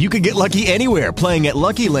have it. You can get lucky anywhere, playing at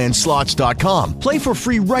LuckyLandSlots.com. Play for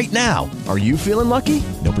free right now. Are you feeling lucky?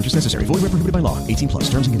 No purchase necessary. Void where prohibited by law. 18+.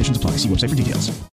 Terms and conditions apply. See website for details.